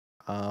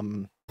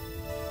 Go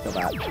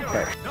back.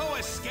 Okay. No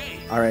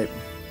escape. Alright.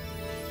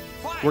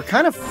 We're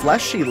kind of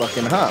fleshy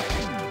looking, huh?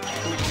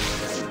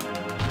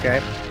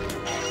 Okay.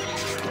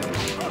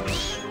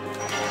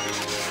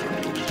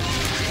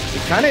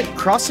 Kind of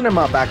crossing him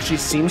up actually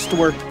seems to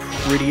work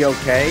pretty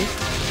okay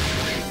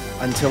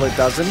until it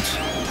doesn't.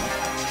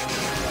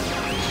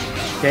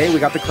 Okay, we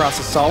got the cross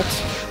assault.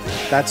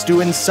 That's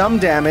doing some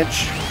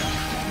damage.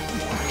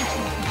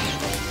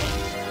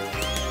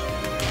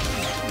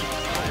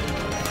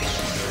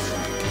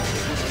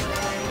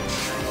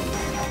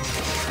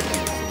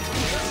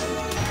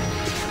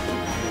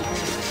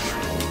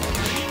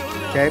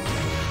 Okay.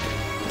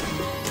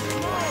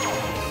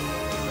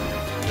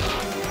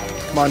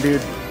 Come on,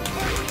 dude.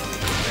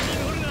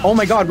 Oh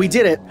my god, we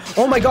did it!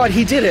 Oh my god,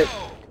 he did it!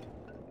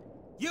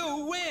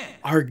 You win.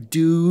 Our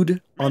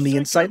dude on the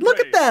inside. Look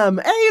at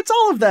them! Hey, it's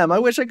all of them! I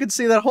wish I could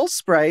see that whole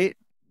sprite.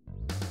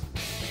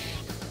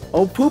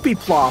 Oh, poopy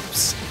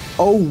plops.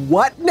 Oh,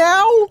 what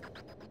now?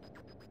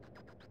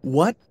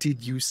 What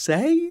did you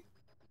say?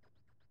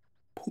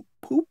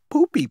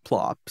 Poopy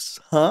plops,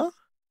 huh?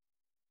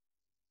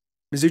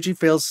 Mizuchi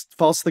falls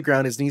to the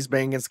ground, his knees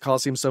bang against the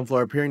Coliseum stone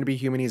floor, appearing to be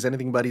human. He's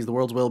anything but. He's the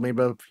world's will, made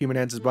by human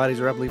hands. His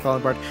body's rapidly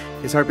falling apart.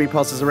 His heartbeat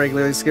pulses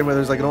irregularly. His skin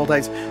withers like an old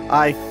ice.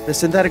 The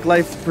synthetic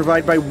life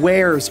provided by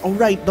wares. Oh,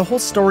 right. The whole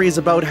story is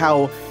about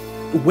how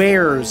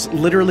wares,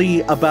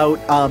 literally about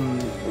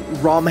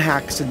ROM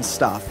hacks and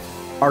stuff,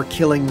 are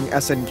killing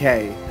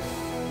SNK.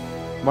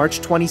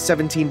 March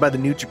 2017 by the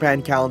New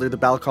Japan calendar. The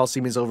Battle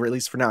Coliseum is over, at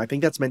least for now. I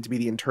think that's meant to be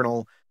the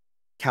internal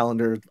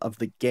calendar of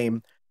the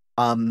game.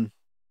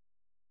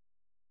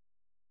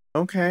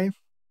 Okay.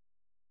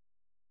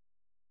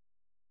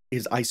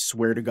 I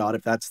swear to God,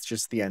 if that's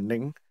just the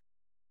ending.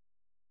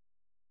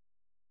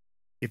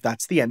 If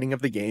that's the ending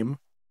of the game,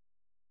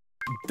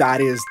 that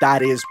is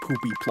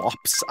poopy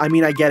plops. I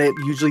mean, I get it.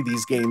 Usually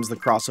these games, the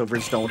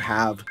crossovers don't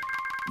have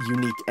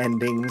unique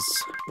endings,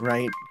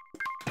 right?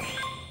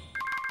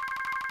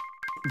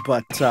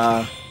 But,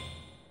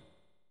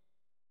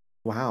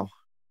 wow.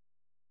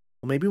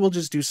 Well, maybe we'll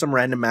just do some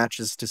random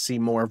matches to see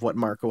more of what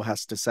Marco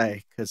has to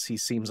say, because he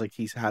seems like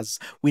he has...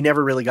 We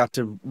never really got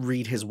to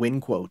read his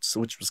win quotes,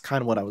 which was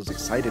kind of what I was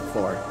excited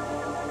for.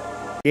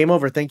 Game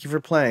over. Thank you for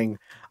playing.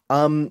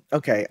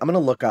 Okay, I'm gonna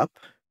look up.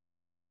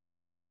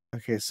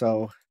 Okay,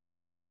 so...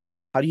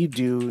 How do you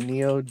do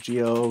Neo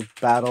Geo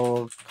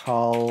Battle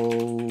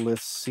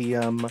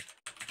Coliseum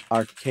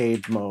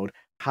arcade mode?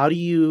 How do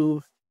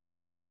you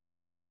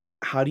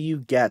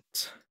get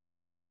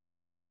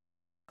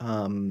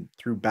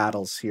through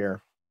battles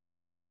here?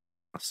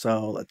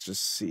 So let's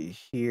just see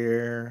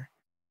here.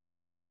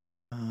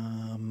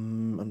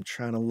 I'm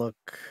trying to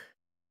look.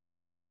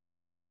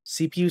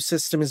 CPU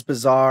system is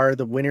bizarre.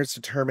 The winner's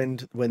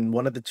determined when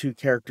one of the two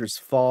characters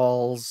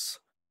falls.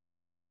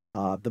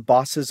 The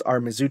bosses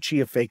are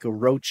Mizuchi of Fake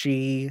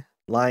Orochi,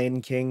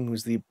 Lion King,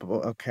 who's the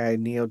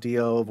Neo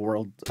Dio of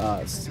World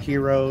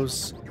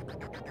Heroes.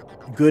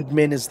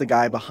 Goodman is the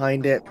guy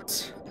behind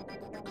it.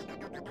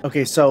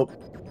 Okay, so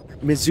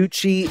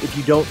Mizuchi, if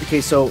you don't...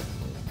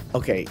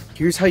 Okay,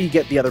 here's how you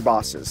get the other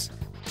bosses.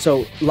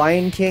 So,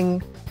 Lion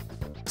King,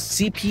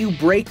 CPU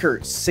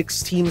breakers,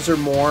 6 teams or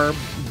more,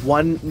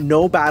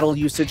 no battle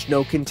usage,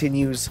 no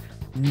continues,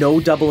 no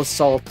double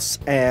assaults,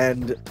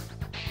 and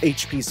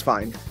HP's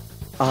fine.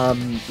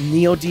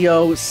 Neo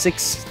Dio,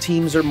 6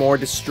 teams or more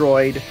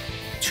destroyed,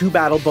 2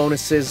 battle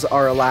bonuses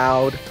are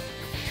allowed,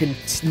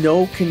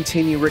 no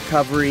continue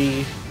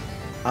recovery.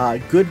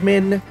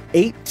 Goodman,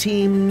 8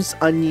 teams,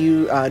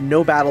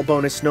 no battle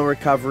bonus, no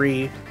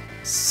recovery,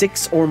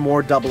 6 or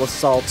more double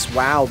assaults.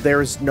 Wow,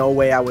 there's no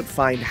way I would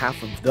find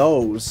half of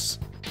those.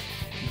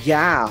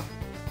 Yeah,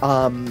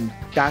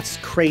 that's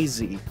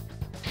crazy.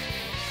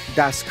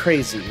 That's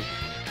crazy.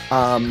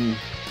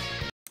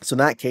 So in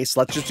that case,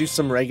 let's just do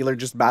some regular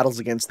battles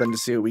against them to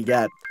see what we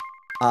get.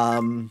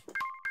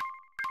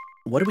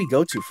 What do we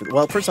go to for...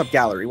 Well, first off,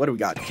 gallery. What do we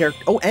got?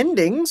 Oh,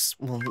 endings?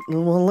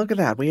 Well, look at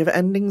that. We have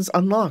endings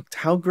unlocked.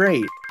 How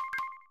great.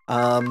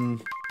 How do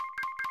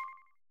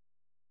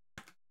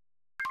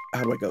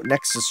I go?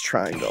 Nexus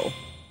Triangle.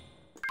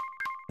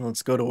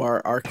 Let's go to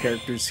our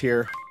characters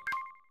here.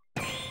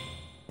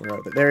 Where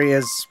are they? There he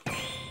is.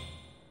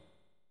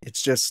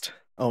 It's just...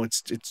 Oh,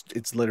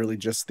 it's literally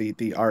just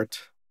the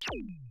art.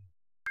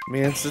 I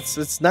mean,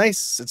 it's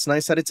nice. It's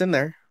nice that it's in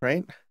there,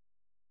 right?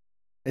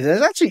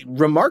 It's actually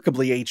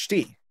remarkably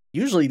HD.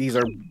 Usually these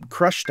are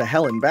crushed to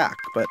hell and back,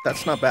 but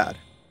that's not bad.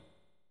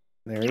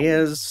 There he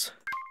is.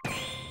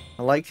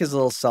 I like his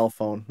little cell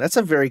phone. That's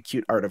a very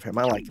cute art of him.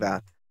 I like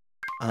that.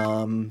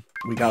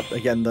 We got,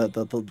 again,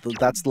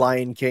 that's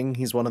Lion King.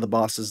 He's one of the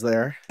bosses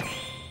there.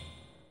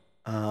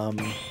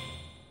 Okay,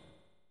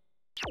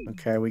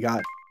 we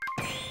got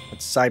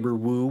Cyber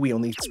Woo. We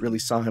only really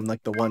saw him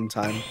like the one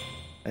time.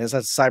 I guess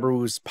that's Cyber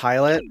Woo's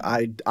pilot.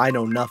 I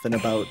know nothing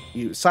about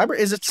you. Is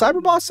it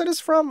Cyber Boss that is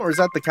from, or is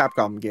that the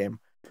Capcom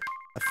game?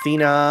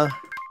 Athena.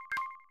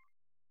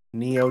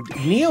 Neo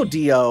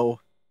Dio.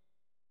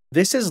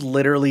 This is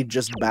literally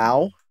just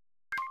Bao.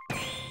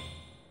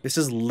 This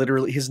is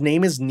literally... His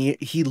name is Neo...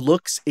 He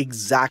looks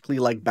exactly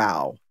like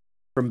Bao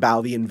from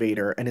Bao the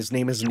Invader, and his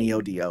name is Neo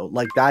Dio.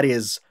 Like, that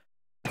is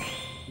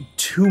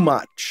too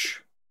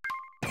much.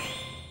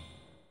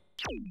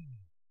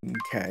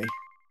 Okay.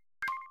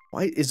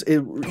 Why is it...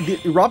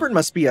 Robert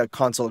must be a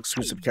console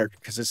exclusive character,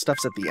 because his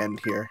stuff's at the end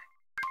here.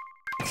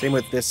 Same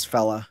with this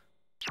fella.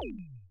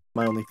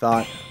 My only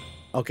thought.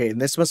 Okay,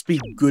 and this must be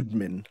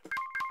Goodman.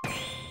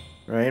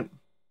 Right?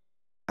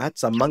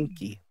 That's a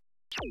monkey.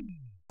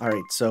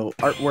 Alright, so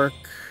artwork.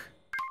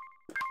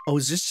 Oh,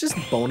 is this just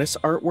bonus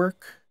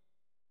artwork?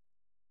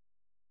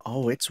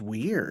 Oh, it's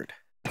weird.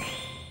 Oh,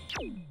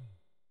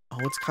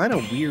 it's kind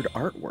of weird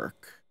artwork.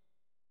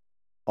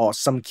 Oh,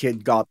 some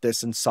kid got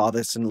this and saw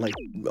this and, like,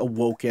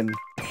 awoken.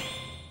 I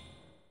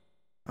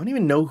don't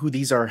even know who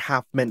these are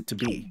half meant to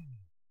be.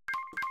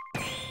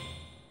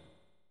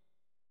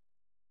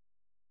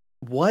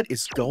 What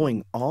is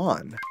going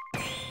on?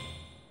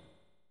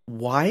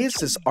 Why is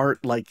this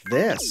art like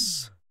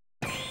this?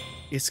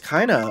 It's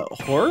kind of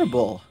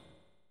horrible.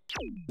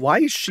 Why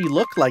does she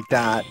look like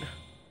that?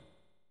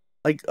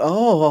 Like,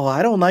 oh,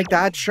 I don't like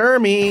that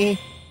Shermie.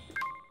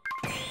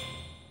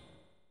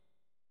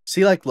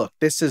 See, like, look,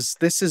 this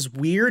is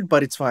weird,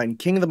 but it's fine.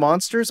 King of the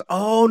Monsters?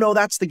 Oh, no,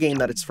 that's the game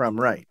that it's from,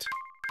 right.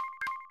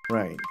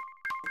 Right.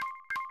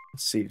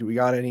 Let's see, do we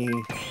got any...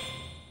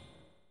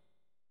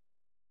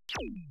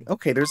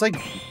 Okay, there's, like,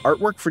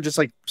 artwork for just,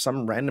 like,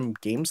 some random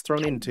games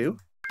thrown in, too?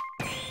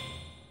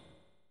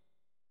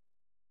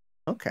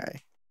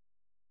 Okay.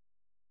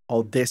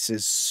 Oh, this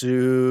is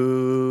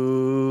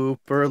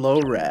super low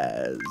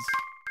res.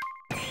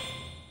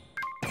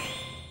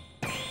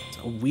 It's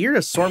a weird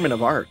assortment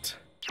of art.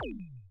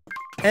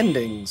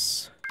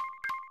 Endings.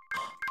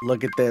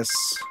 Look at this.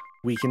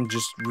 We can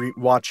just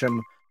watch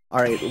them.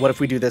 Alright, what if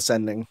we do this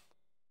ending?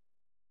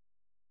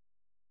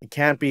 It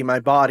can't be my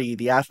body.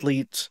 The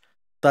athlete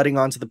thudding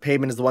onto the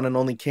pavement is the one and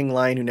only King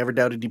Lion who never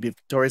doubted he'd be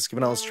victorious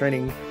given all his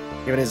training.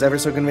 Given his ever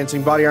so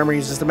convincing body armor,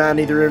 he's just a man,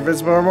 neither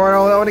invisible nor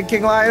mortal. Only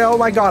King Lion. Oh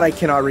my god, I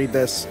cannot read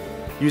this.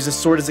 Use his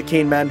sword as a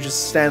cane, manages to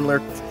stand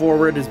lurk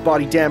forward, his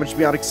body damaged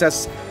beyond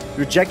excess,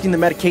 rejecting the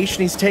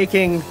medication he's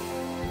taking.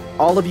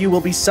 All of you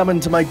will be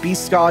summoned to my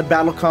Beast God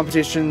battle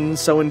competition.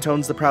 So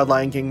intones the proud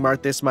Lion King.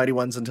 Mark this, mighty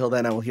ones. Until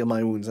then, I will heal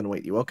my wounds and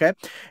await you, okay?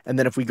 And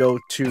then if we go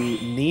to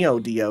Neo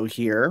Dio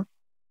here,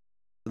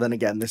 then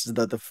again, this is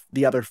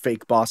the other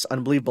fake boss.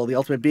 Unbelievable, the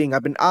ultimate being.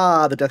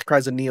 the death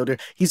cries of Neo Dio.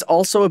 He's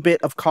also a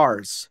bit of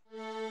Cars.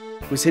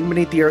 Who's hidden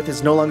beneath the earth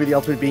is no longer the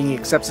ultimate being. He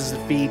accepts his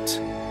defeat.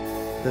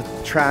 The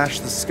trash,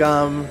 the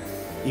scum.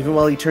 Even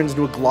while he turns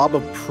into a glob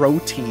of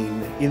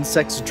protein.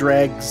 Insects,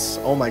 dregs.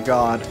 Oh my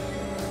god.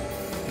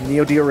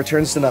 Neo Dio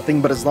returns to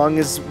nothing, but as long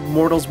as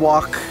mortals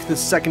walk the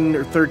second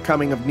or third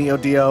coming of Neo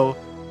Dio,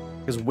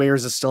 because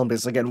Wares is still in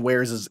business. Again,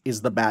 Wares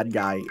is the bad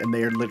guy, and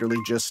they're literally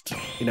just,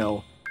 you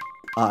know,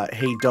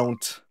 hey,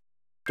 don't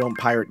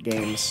pirate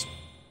games.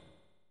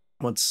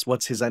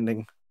 What's his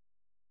ending?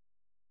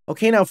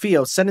 Okay, now,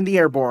 Fio, send in the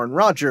airborne.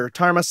 Roger.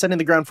 Tarma, send in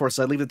the ground force.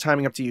 I leave the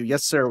timing up to you.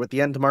 Yes, sir. With the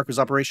end to Marco's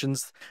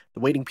operations, the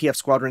waiting PF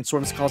squadron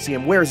storms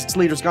Coliseum. Whereas its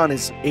leader's gone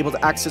is able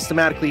to act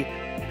systematically.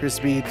 Appears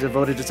to be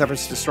devoted its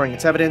efforts to destroying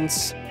its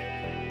evidence.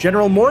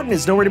 General Morden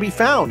is nowhere to be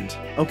found.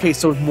 Okay,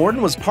 so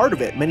Morden was part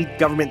of it. Many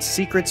government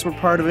secrets were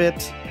part of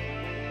it.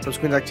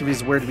 Subsequent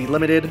activities were to be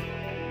limited.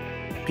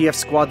 PF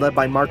squad led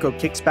by Marco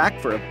kicks back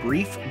for a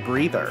brief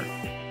breather.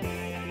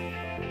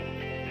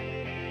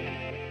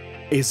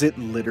 Is it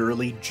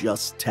literally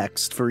just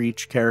text for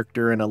each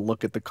character and a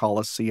look at the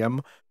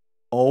Coliseum?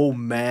 Oh,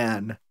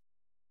 man.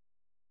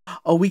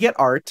 Oh, we get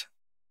art.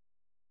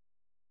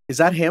 Is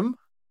that him?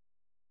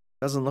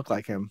 Doesn't look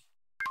like him.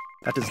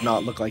 That does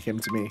not look like him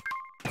to me.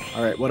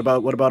 Alright, what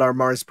about our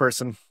Mars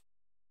person?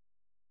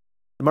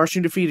 The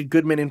Martian defeated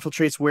Goodman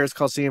infiltrates Ware's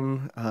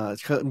Coliseum.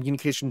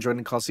 Communication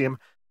joining Coliseum.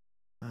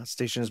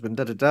 Station has been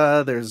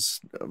da-da-da. There's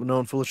no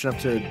one foolish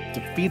enough to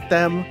defeat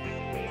them.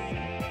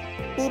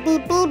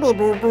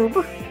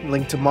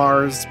 Link to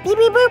Mars.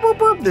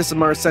 This is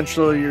Mars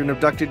Central. You're an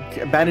abducted,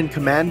 abandoned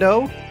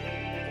commando.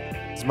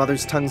 His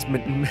mother's tongue's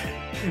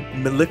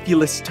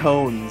mellifluous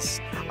tones.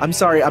 I'm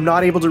sorry, I'm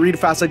not able to read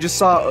fast. I just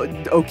saw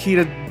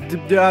Okita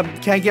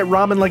can't get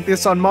ramen like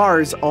this on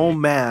Mars. Oh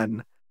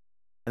man.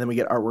 And then we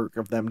get artwork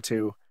of them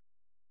too.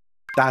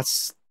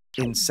 That's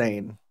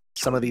insane.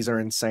 Some of these are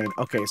insane.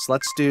 Okay, so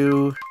let's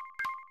do...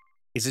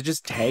 Is it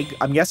just tag?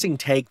 I'm guessing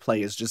tag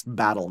play is just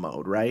battle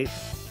mode, right?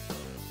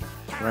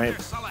 Right.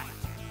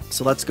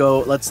 So let's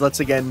go. Let's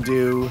again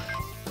do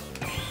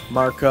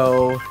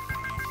Marco,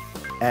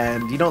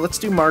 and you know, let's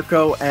do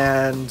Marco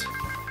and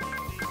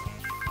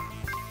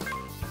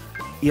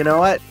you know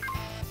what?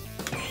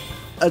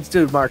 Let's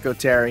do Marco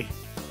Terry.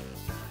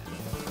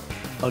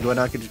 Oh, do I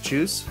not get to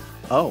choose?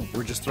 Oh,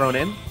 we're just thrown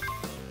in.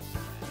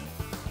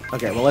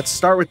 Okay, well, let's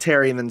start with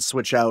Terry and then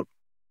switch out,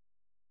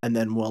 and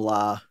then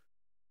we'll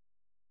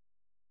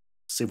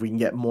see if we can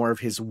get more of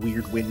his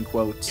weird win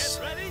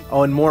quotes.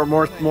 Oh, and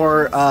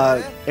more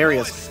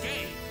areas.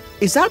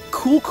 Is that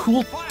Cool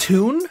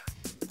Toon?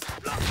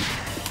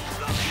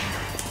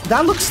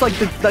 That looks like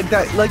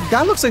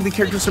that looks like the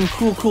characters from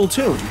Cool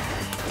Toon.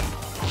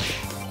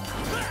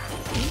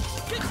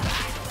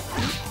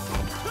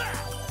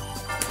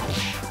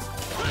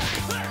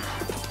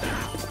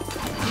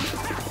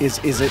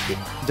 Is it?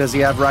 Does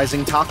he have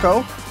Rising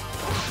Taco?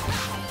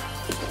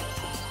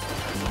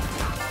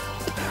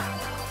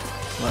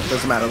 Well, it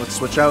doesn't matter. Let's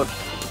switch out.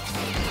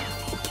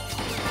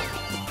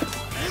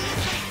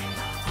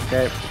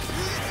 Okay.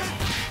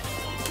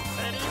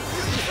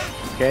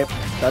 Okay,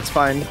 that's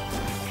fine.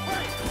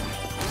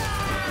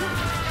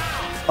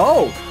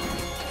 Oh!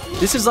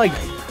 This is like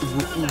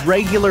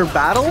regular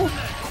battle?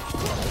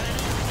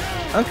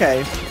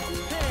 Okay.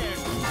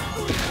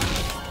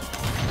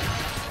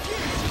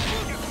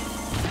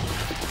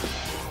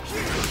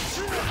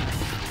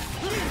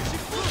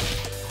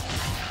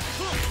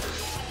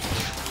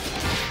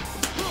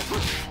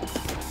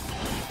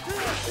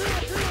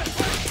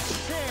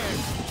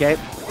 Okay.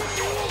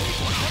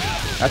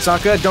 That's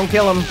not good. Don't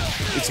kill him.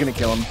 It's gonna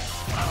kill him.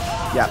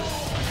 Yeah.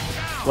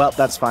 Well,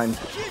 that's fine.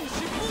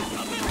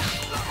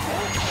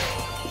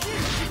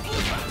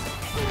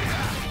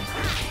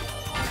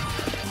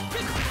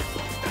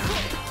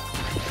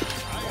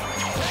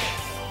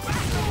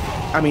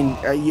 I mean,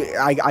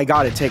 I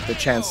gotta take the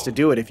chance to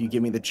do it if you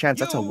give me the chance.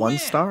 That's a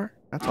 1-star?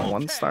 That's a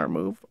 1-star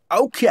move?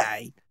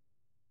 Okay.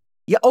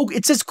 Yeah, oh,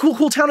 it says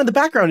Cool Town in the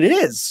background. It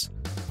is.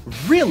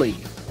 Really?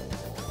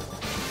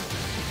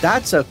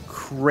 That's a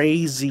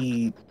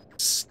crazy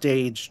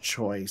stage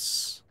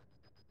choice.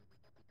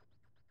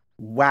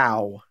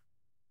 Wow.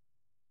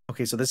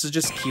 Okay, so this is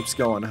just keeps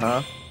going,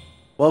 huh?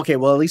 Well, okay,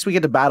 well, at least we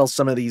get to battle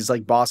some of these,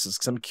 like, bosses,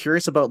 because I'm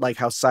curious about, like,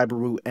 how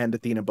Cyberwoo and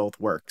Athena both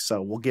work,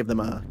 so we'll give them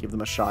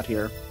a shot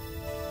here.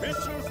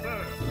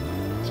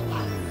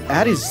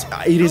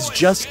 It is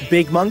just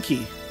Big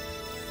Monkey.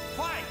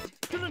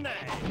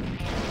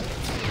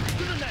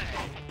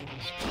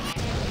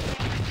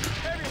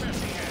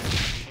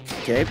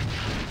 Okay.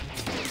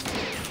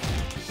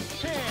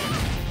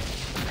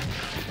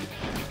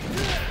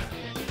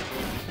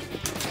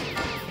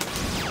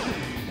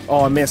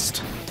 Oh, I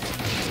missed.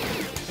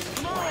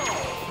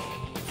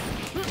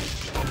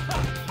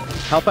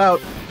 Help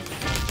out.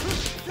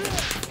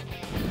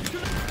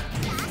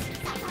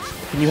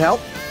 Can you help?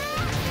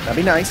 That'd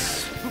be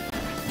nice.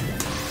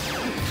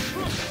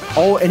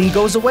 Oh, and he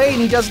goes away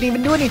and he doesn't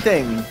even do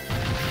anything.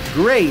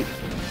 Great.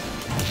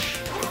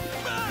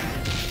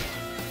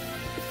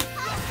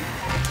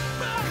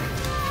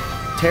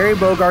 Terry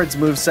Bogard's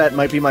moveset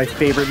might be my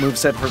favorite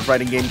moveset for a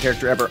fighting game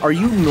character ever. Are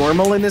you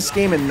normal in this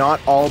game and not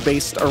all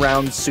based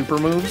around super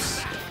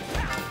moves?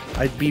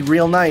 I'd be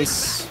real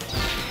nice.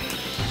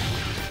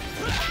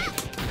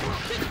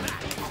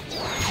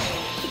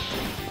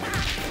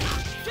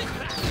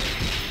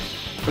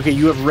 Okay,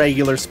 you have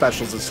regular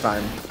specials this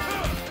time.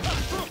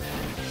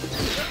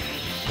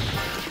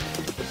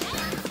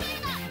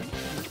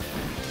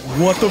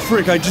 What the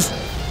frick?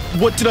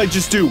 What did I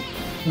just do?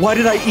 Why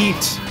did I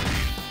eat?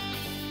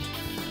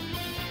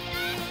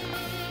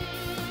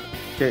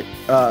 Okay,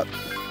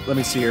 let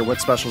me see here. What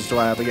specials do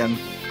I have again?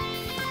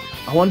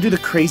 I want to do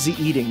the crazy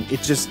eating.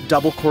 It's just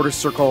double quarter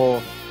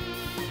circle,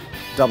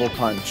 double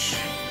punch.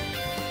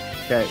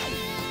 Okay.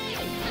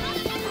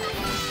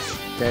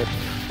 Okay.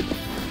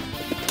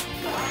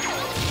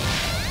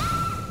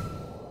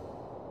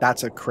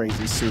 That's a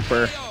crazy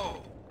super.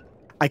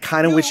 I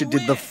kind of wish it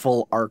did the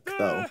full arc,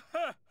 though.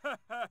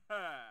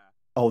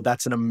 Oh,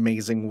 that's an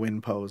amazing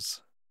win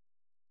pose.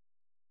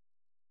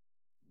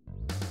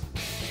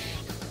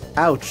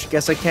 Ouch,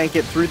 guess I can't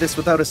get through this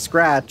without a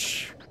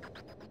scratch.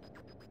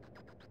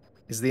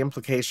 Is the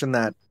implication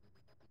that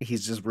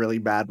he's just really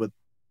bad with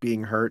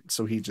being hurt,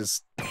 so he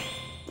just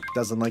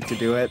doesn't like to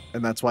do it,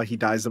 and that's why he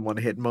dies in one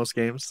hit in most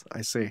games?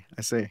 I see,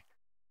 I see.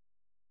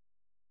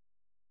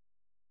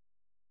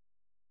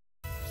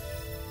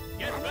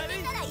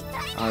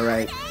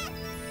 Alright.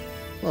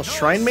 Well,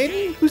 Shrine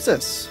Maiden? Who's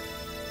this?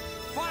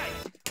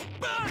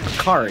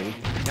 Akari.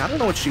 I don't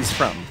know what she's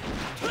from.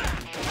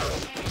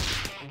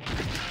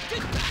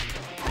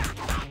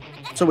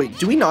 So wait,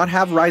 do we not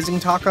have Rising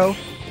Taco?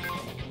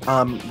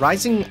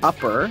 Rising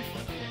Upper,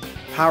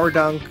 Power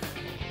Dunk.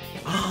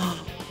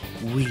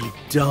 We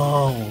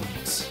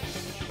don't.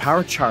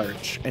 Power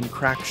Charge and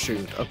Crack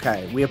Shoot.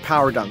 Okay, we have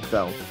Power Dunk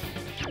though.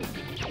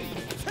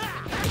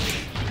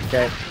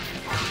 Okay.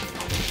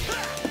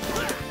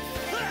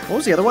 What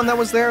was the other one that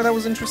was there that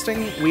was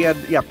interesting? We had,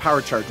 yeah, Power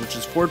Charge, which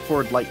is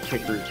forward, light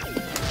kicker.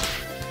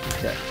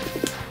 Okay.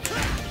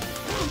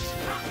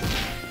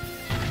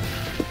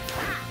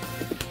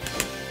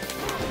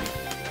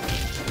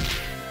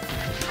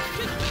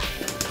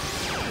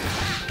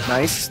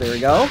 Nice, there we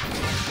go.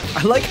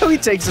 I like how he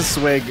takes a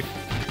swig.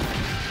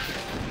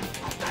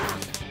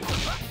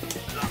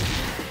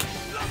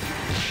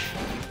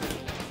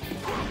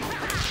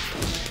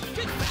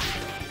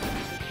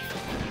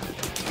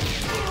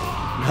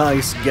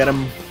 Nice, get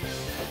him.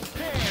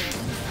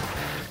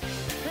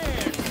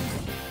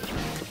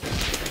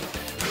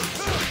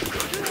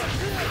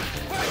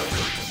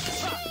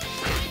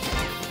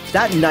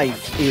 That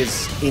knife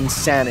is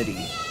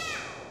insanity.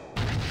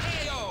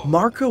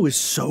 Marco is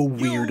so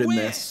weird in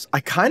this. I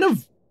kind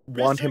of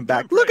want him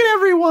back. Look at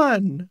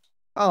everyone!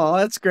 Oh,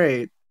 that's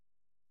great.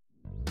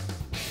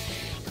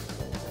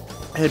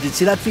 Did you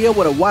see that, Thea?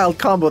 What a wild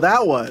combo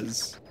that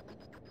was.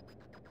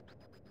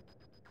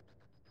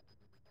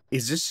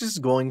 Is this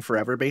just going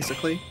forever,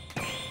 basically?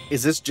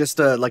 Is this just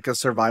like a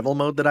survival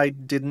mode that I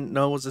didn't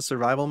know was a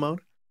survival mode?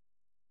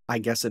 I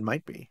guess it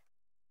might be.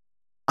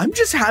 I'm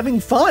just having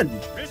fun.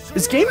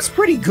 This game's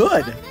pretty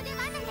good.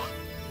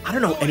 I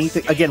don't know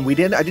anything. Again,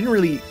 I didn't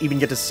really even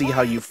get to see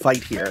how you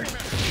fight here.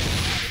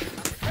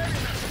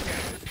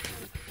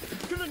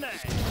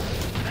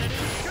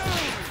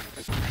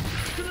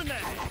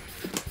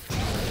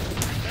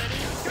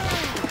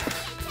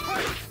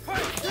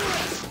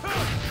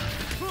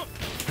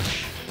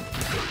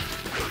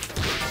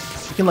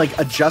 You can, like,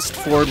 adjust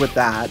forward with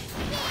that.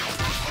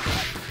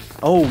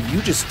 Oh,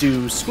 you just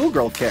do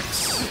schoolgirl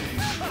kicks.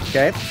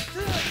 Okay.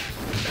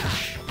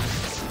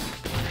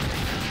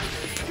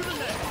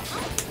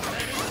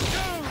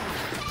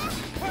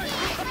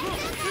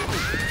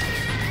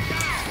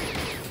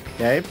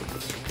 Okay.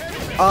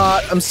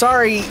 I'm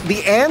sorry,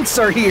 the ants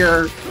are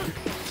here.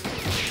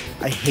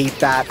 I hate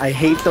that. I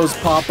hate those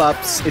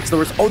pop-ups. It's the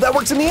worst. Oh, that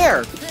works in the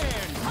air!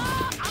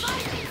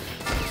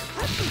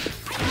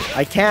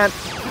 I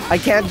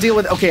can't deal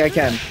with... Okay, I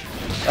can.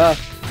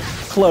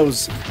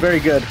 Close. Very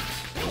good.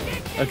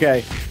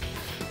 Okay.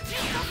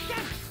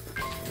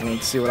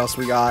 Let's see what else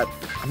we got.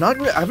 I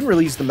haven't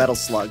really used the Metal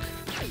Slug.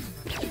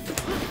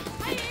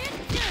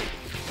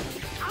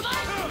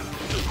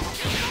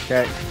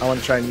 Okay, I want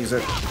to try and use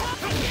it.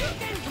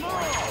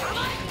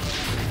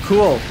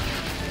 Cool.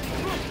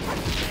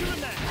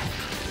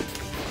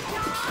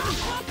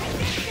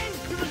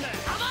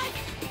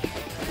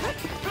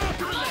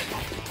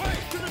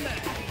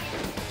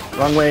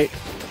 Wrong way.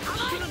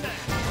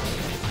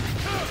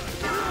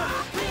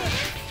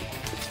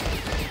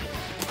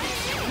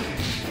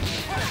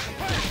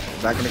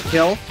 Is that gonna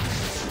kill?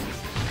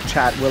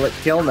 Chat, will it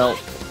kill? No.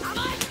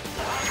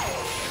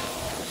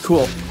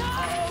 Cool.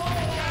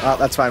 Oh,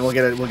 that's fine. We'll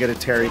get a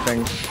Terry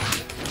thing.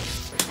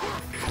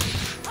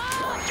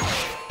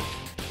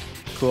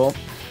 Cool.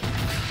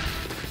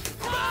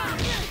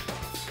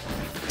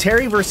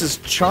 Terry versus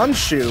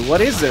Chonshu.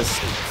 What is this?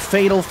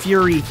 Fatal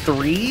Fury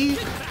 3?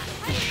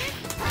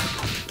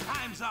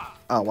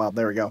 Oh, wow,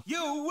 there we go.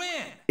 You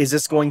win! Is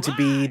this going to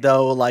be,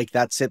 though, like,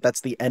 that's it?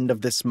 That's the end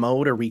of this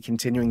mode? Are we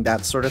continuing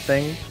that sort of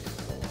thing?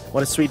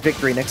 What a sweet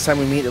victory. Next time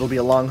we meet, it'll be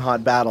a long,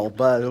 hot battle.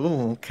 But,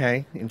 ooh,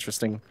 okay.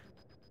 Interesting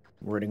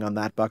wording on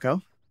that,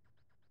 bucko.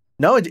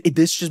 No,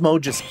 this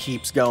mode just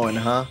keeps going,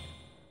 huh?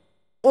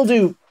 We'll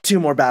do 2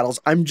 more battles.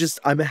 I'm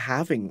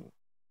having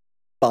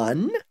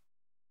fun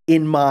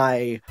in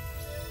my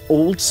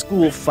old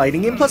school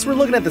fighting game. Plus, we're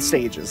looking at the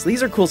stages.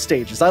 These are cool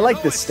stages. I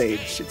like this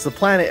stage. It's the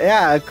planet.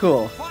 Yeah,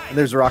 cool. And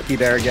there's Rocky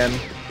there again.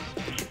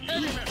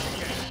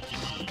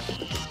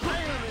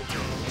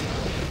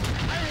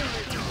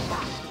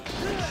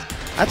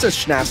 That's a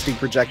schnasty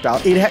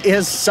projectile. It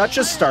has such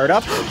a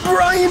startup.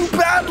 Brian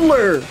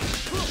Badler!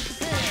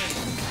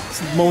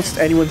 Most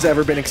anyone's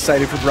ever been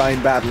excited for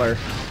Brian Badler.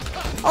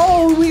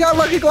 Oh, we got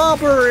Lucky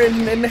Glopper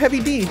and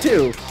Heavy D,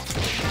 too.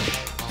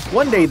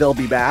 One day they'll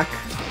be back.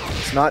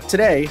 It's not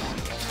today.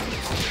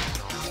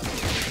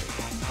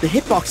 The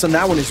hitbox on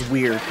that one is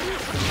weird.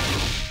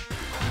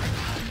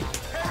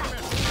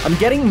 I'm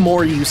getting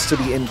more used to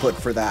the input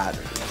for that.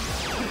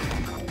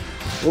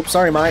 Oops,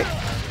 sorry, Mike.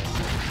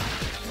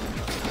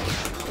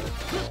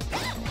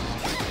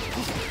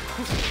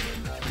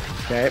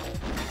 Okay.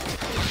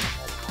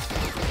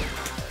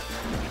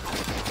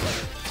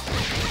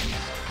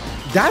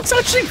 That's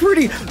actually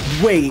pretty...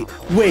 Wait.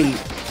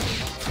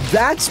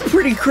 That's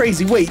pretty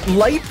crazy. Wait,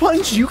 Light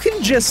Punch, you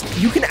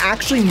can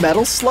actually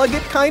Metal Slug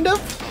it, kind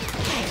of?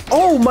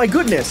 Oh my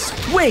goodness.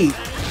 Wait.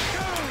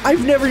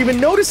 I've never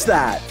even noticed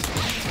that.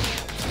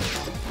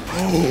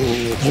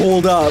 Oh,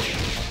 hold up.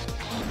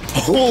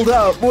 Hold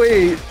up,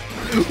 wait.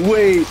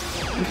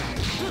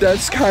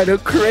 That's kind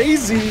of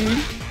crazy.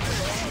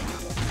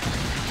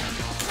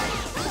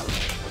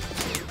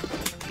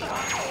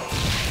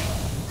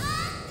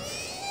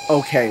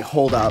 Okay,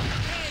 hold up.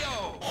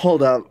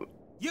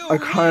 I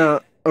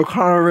kind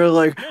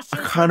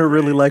of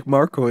really like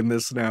Marco in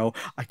this now.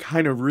 I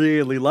kind of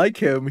really like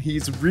him.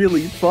 He's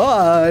really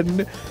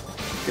fun.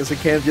 Guess I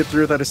can't get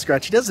through without a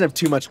scratch. He doesn't have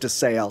too much to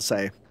say, I'll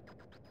say.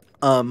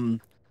 Boy,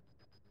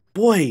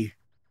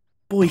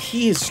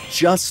 he is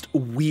just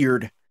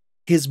weird.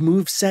 His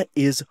moveset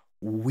is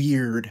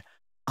weird.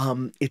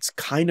 It's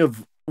kind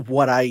of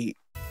what I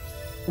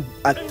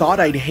thought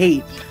I'd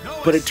hate,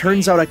 but it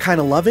turns out I kind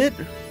of love it.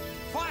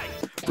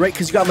 Right,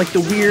 because you got like the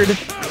weird,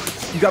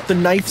 you got the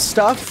knife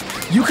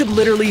stuff. You could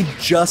literally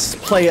just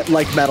play it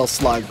like Metal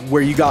Slug,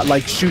 where you got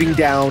like shooting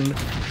down,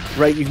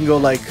 right? You can go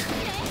like,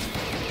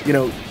 you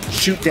know,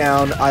 shoot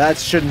down. That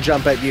shouldn't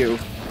jump at you.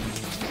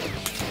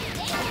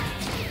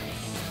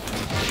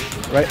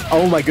 Right?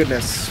 Oh my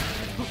goodness.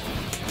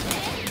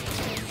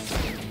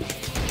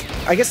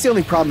 I guess the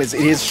only problem is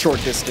it is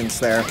short distance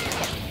there.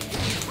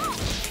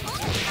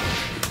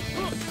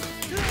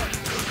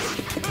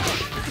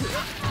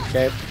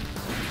 Okay.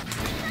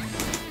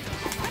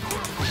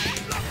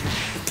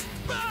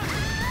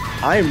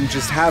 I'm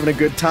just having a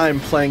good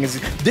time playing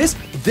as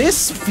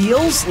this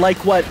feels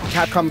like what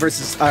Capcom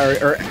versus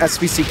or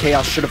SVC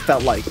Chaos should have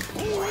felt like.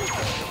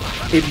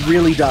 It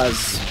really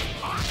does.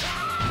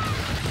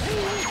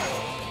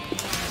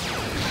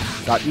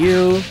 Got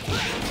you.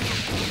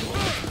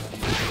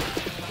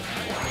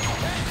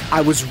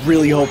 I was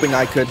really hoping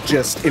I could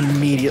just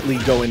immediately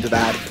go into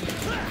that.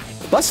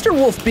 Buster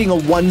Wolf being a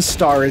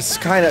 1-star is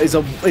kind of is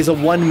a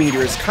 1 meter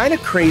is kind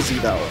of crazy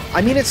though.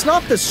 I mean, it's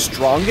not the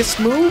strongest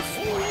move.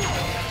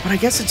 But I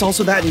guess it's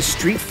also that in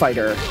Street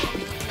Fighter,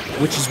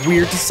 which is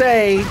weird to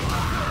say.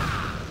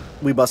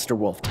 We Buster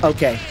Wolfed.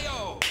 Okay.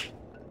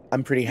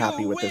 I'm pretty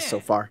happy with this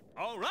so far.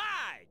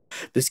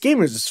 This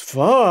game is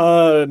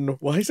fun.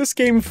 Why is this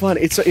game fun?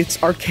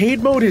 It's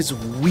arcade mode is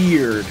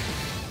weird,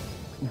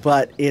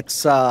 but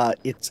its actual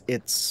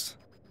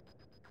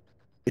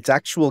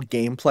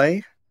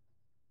gameplay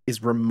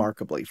is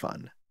remarkably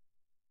fun.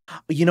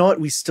 You know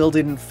what? We still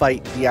didn't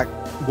fight the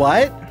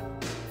what?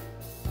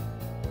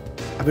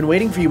 I've been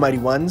waiting for you, Mighty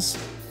Ones,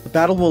 but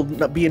battle will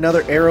be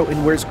another arrow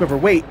in Where's Quiver.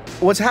 Wait,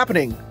 what's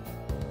happening?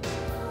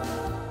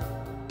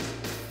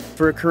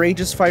 For a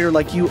courageous fighter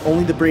like you,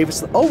 only the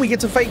bravest... Oh, we get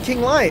to fight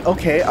King Lion.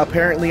 Okay,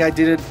 apparently I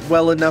did it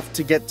well enough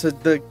to get to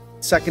the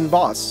second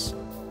boss.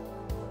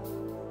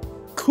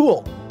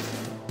 Cool.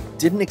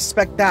 Didn't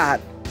expect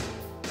that.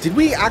 Did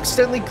we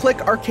accidentally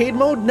click arcade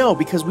mode? No,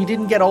 because we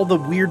didn't get all the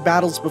weird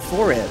battles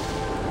before it.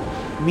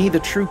 Me, the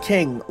true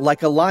king,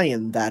 like a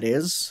lion, that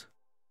is.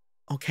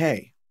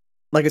 Okay.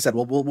 Like I said,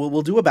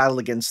 we'll do a battle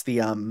against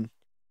the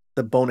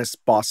bonus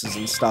bosses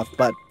and stuff,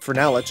 but for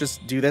now, let's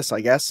just do this,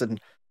 I guess, and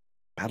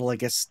battle, I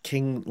guess,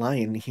 King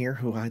Lion here,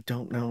 who I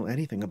don't know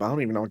anything about. I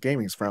don't even know what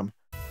gaming's from.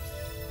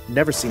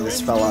 Never seen this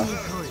fella.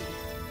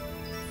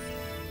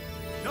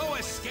 No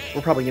escape.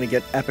 We're probably gonna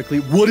get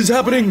epically... What is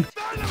happening?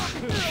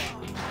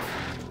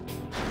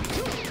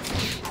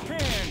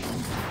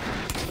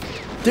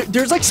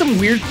 There's like some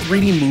weird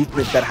 3D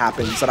movement that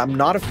happens that I'm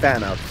not a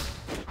fan of.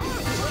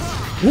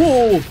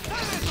 Whoa!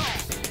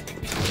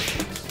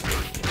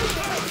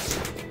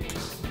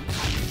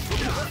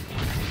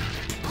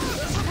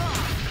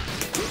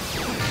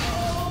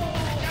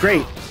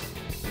 Great.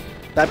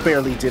 That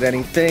barely did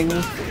anything.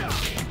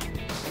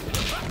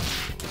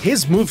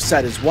 His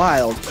moveset is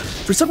wild.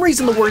 For some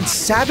reason, the words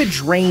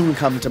Savage Rain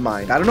come to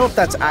mind. I don't know if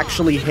that's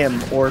actually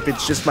him or if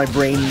it's just my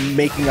brain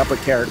making up a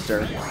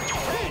character.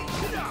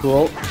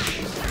 Cool.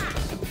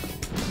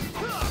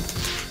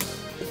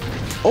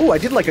 Oh, I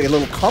did like a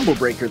little combo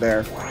breaker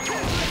there.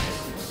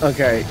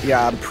 Okay,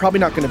 yeah, I'm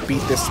probably not gonna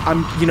beat this.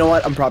 You know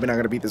what? I'm probably not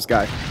gonna beat this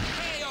guy.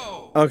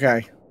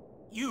 Okay.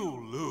 You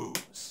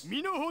lose.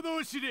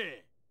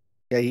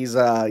 Yeah, he's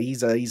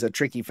a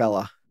tricky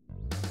fella.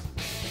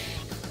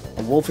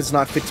 A wolf is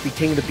not fit to be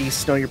king of the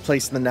beasts. Know your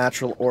place in the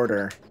natural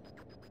order.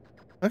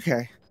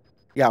 Okay.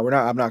 Yeah,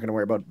 I'm not gonna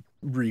worry about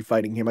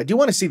refighting him. I do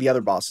want to see the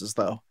other bosses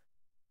though.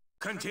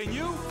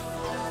 Continue.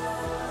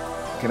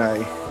 Can I?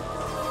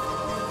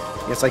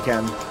 Yes, I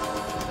can.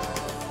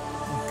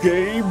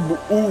 Game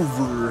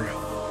over.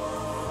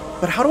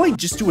 But how do I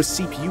just do a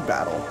CPU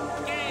battle?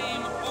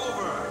 Game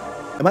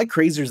over. Am I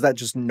crazy or is that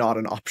just not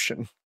an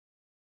option?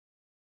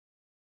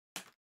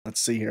 Let's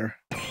see here.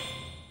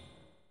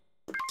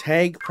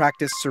 Tag,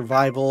 practice,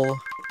 survival.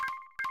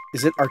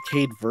 Is it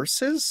arcade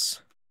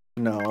versus?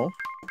 No.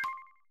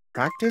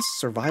 Practice,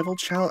 survival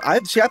challenge. I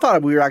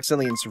thought we were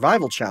accidentally in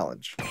survival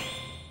challenge.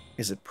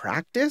 Is it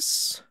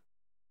practice?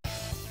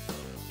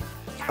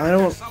 I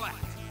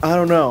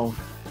don't know.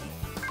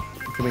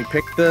 Can we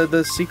pick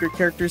the secret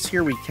characters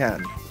here? We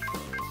can.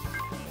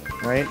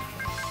 Right?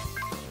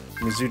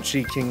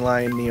 Mizuchi, King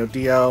Lion, Neo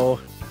Dio.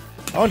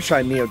 I want to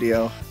try Neo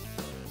Dio.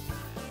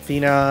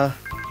 Fina.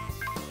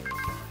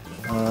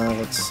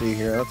 Let's see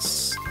here.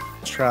 Let's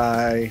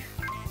try.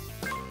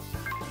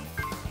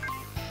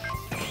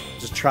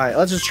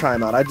 Let's just try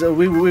him out.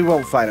 We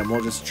won't fight him.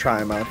 We'll just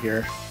try him out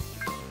here.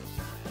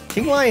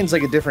 King Lion's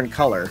like a different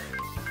color.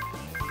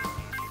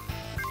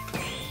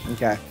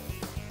 Okay.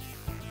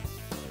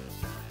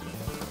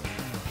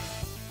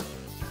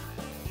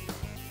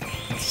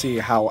 Let's see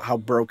how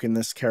broken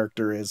this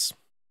character is.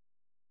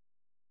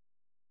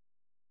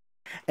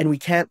 And we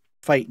can't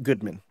fight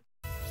Goodman.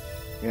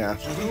 Yeah,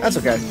 that's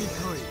okay.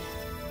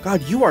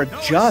 God, you are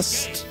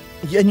just...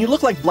 And you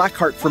look like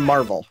Blackheart from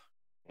Marvel.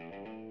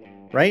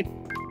 Right?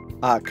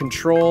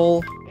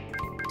 Control,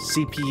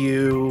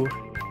 CPU...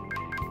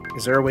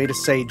 Is there a way to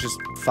say just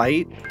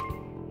fight?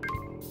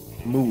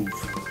 Move.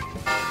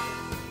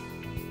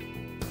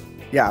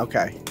 Yeah,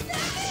 okay.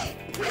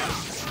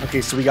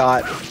 Okay, so we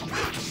got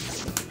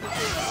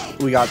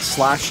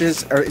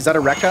slashes. Or is that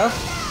a Rekka?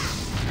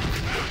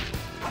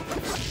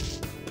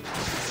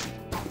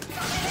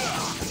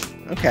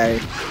 Okay.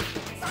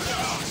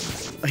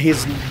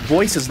 His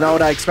voice is not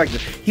what I expected.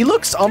 He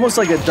looks almost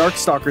like a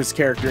Darkstalker's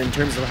character in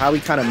terms of how he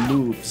kind of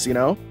moves, you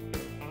know?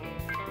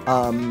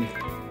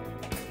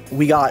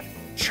 We got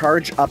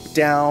charge up,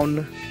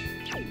 down.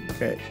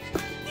 Okay.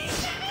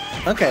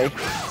 Okay.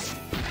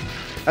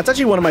 That's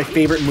actually one of my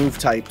favorite move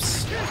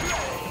types.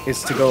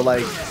 Is to go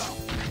like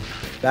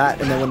that,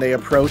 and then when they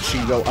approach,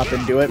 you go up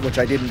and do it, which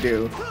I didn't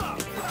do.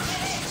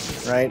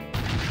 Right?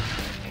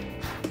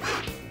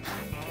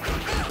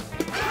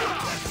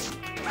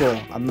 Cool.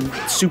 I'm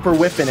super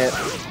whiffing it.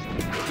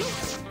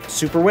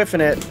 Super whiffing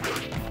it.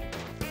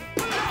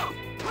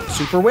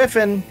 Super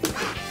whiffing.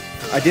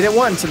 I did it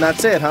once, and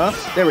that's it, huh?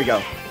 There we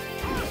go.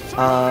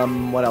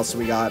 What else do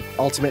we got?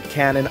 Ultimate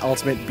Cannon,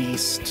 Ultimate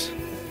Beast,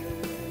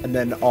 and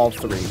then all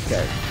three.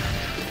 Okay.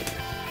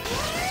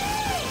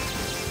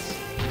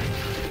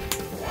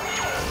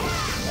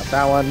 Got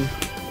that one.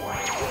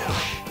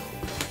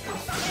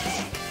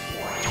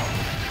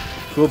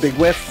 Cool, big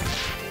whiff.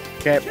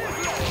 Okay.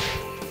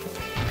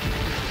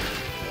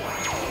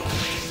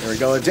 There we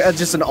go. It's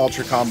just an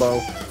ultra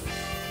combo.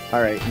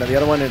 All right. Now the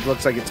other one, it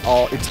looks like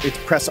it's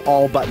press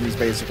all buttons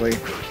basically.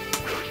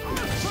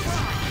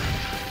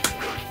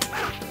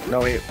 No,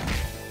 wait.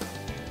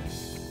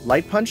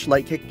 Light punch,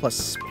 light kick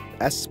plus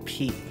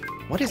SP.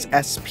 What is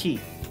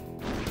SP?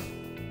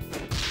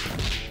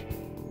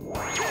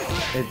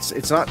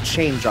 It's not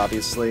change,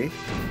 obviously.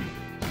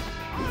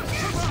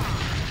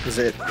 Is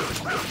it...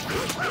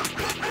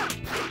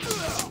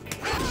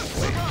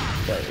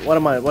 Wait, what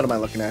am I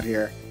looking at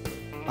here?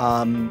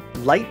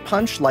 Light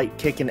punch, light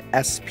kick, and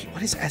SP.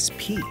 What is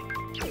SP?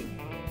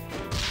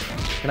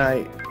 Can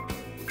I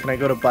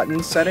go to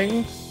button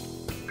setting?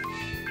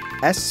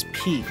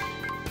 SP.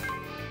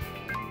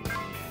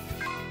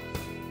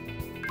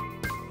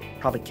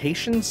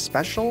 Provocation,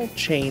 special,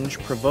 change,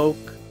 provoke.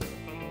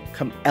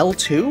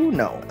 L2?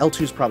 No,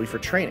 L2 is probably for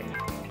training.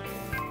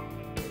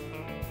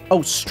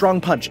 Oh, strong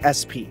punch,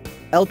 SP.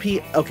 LP,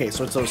 okay,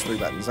 so it's those 3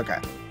 buttons, okay.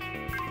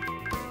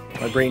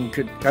 My brain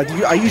could...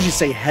 I usually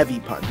say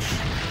heavy punch.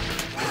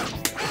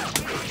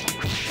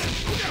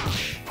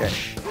 Okay.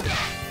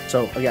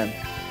 So, again.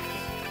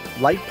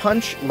 Light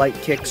punch, light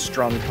kick,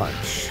 strong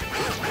punch.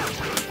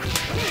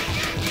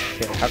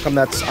 Okay, how come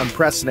that's... I'm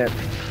pressing it.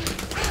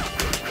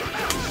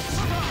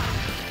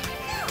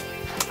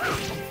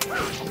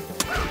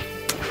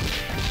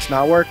 It's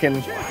not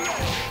working.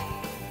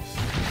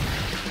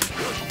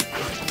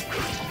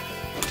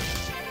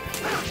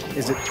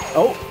 Is it...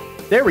 Oh,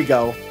 there we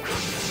go.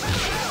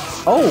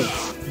 Oh,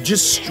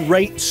 just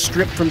straight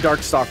stripped from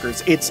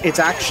Darkstalkers. It's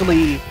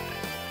actually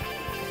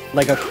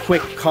like a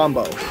quick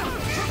combo.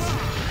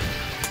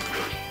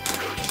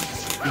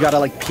 You gotta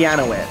like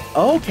piano it.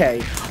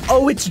 Okay.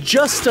 Oh, it's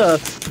just a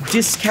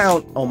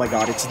discount. Oh my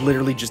god, it's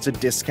literally just a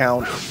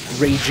discount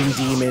Raging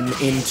Demon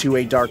into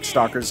a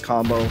Darkstalkers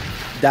combo.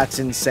 That's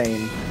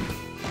insane.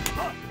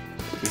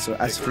 Okay, so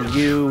as for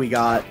you, we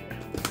got...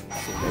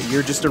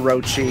 You're just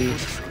Orochi.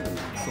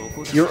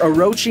 You're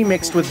Orochi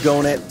mixed with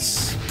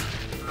Gonits.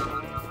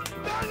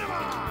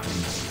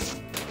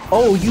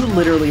 Oh, you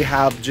literally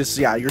have just,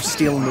 yeah, you're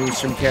stealing moves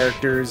from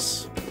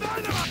characters.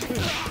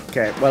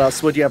 Okay, what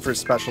else? What do you have for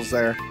specials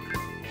there?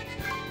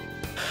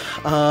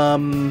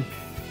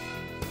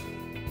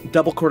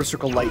 Double quarter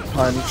circle light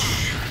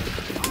punch.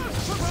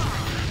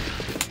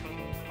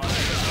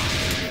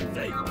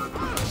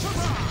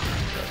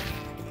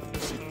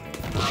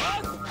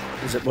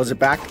 Was it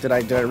back? Did I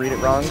read it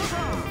wrong?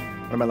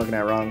 What am I looking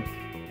at wrong?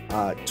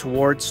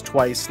 Towards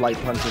twice light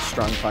punch with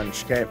strong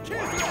punch. Okay.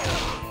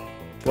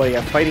 Boy,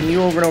 yeah, fighting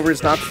you over and over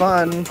is not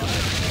fun.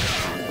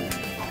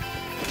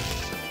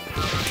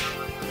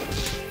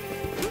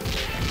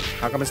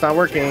 How come it's not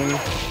working?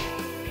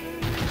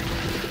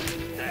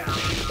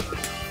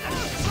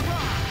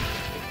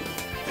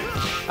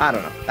 I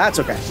don't know. That's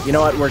okay. You know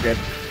what? We're good.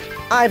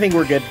 I think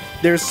we're good.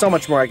 There's so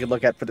much more I could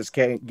look at for this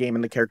game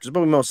and the characters,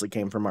 but we mostly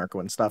came from Marco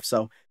and stuff,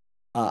 so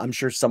I'm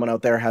sure someone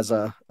out there has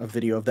a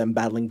video of them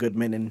battling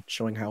Goodman and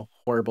showing how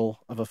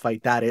horrible of a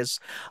fight that is.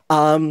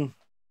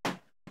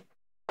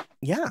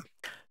 Yeah.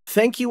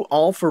 Thank you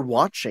all for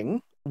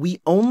watching. We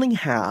only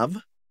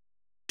have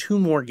 2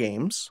 more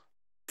games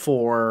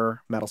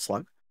for Metal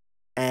Slug,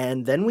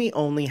 and then we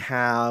only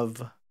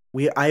have...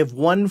 I have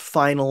 1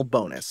 final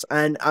bonus,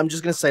 and I'm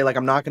just gonna say, like,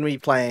 I'm not gonna be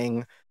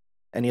playing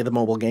any of the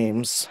mobile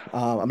games.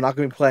 I'm not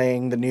gonna be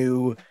playing the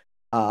new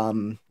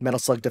Metal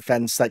Slug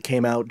Defense that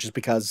came out, just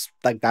because,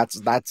 like,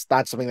 that's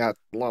something that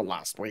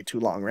lasts way too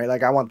long, right?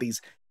 Like, I want these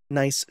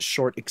nice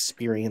short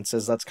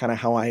experiences. That's kind of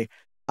how I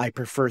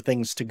prefer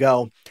things to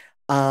go.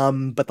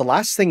 But the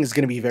last thing is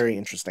going to be very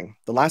interesting.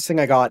 The last thing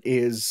I got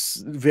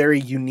is very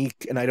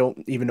unique, and I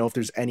don't even know if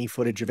there's any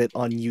footage of it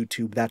on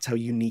YouTube. That's how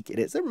unique it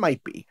is. There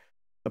might be,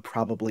 but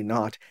probably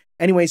not.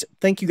 Anyways,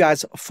 thank you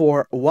guys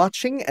for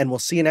watching, and we'll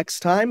see you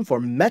next time for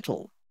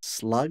Metal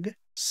Slug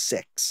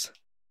 6.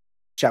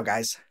 Ciao,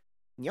 guys.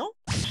 Yo.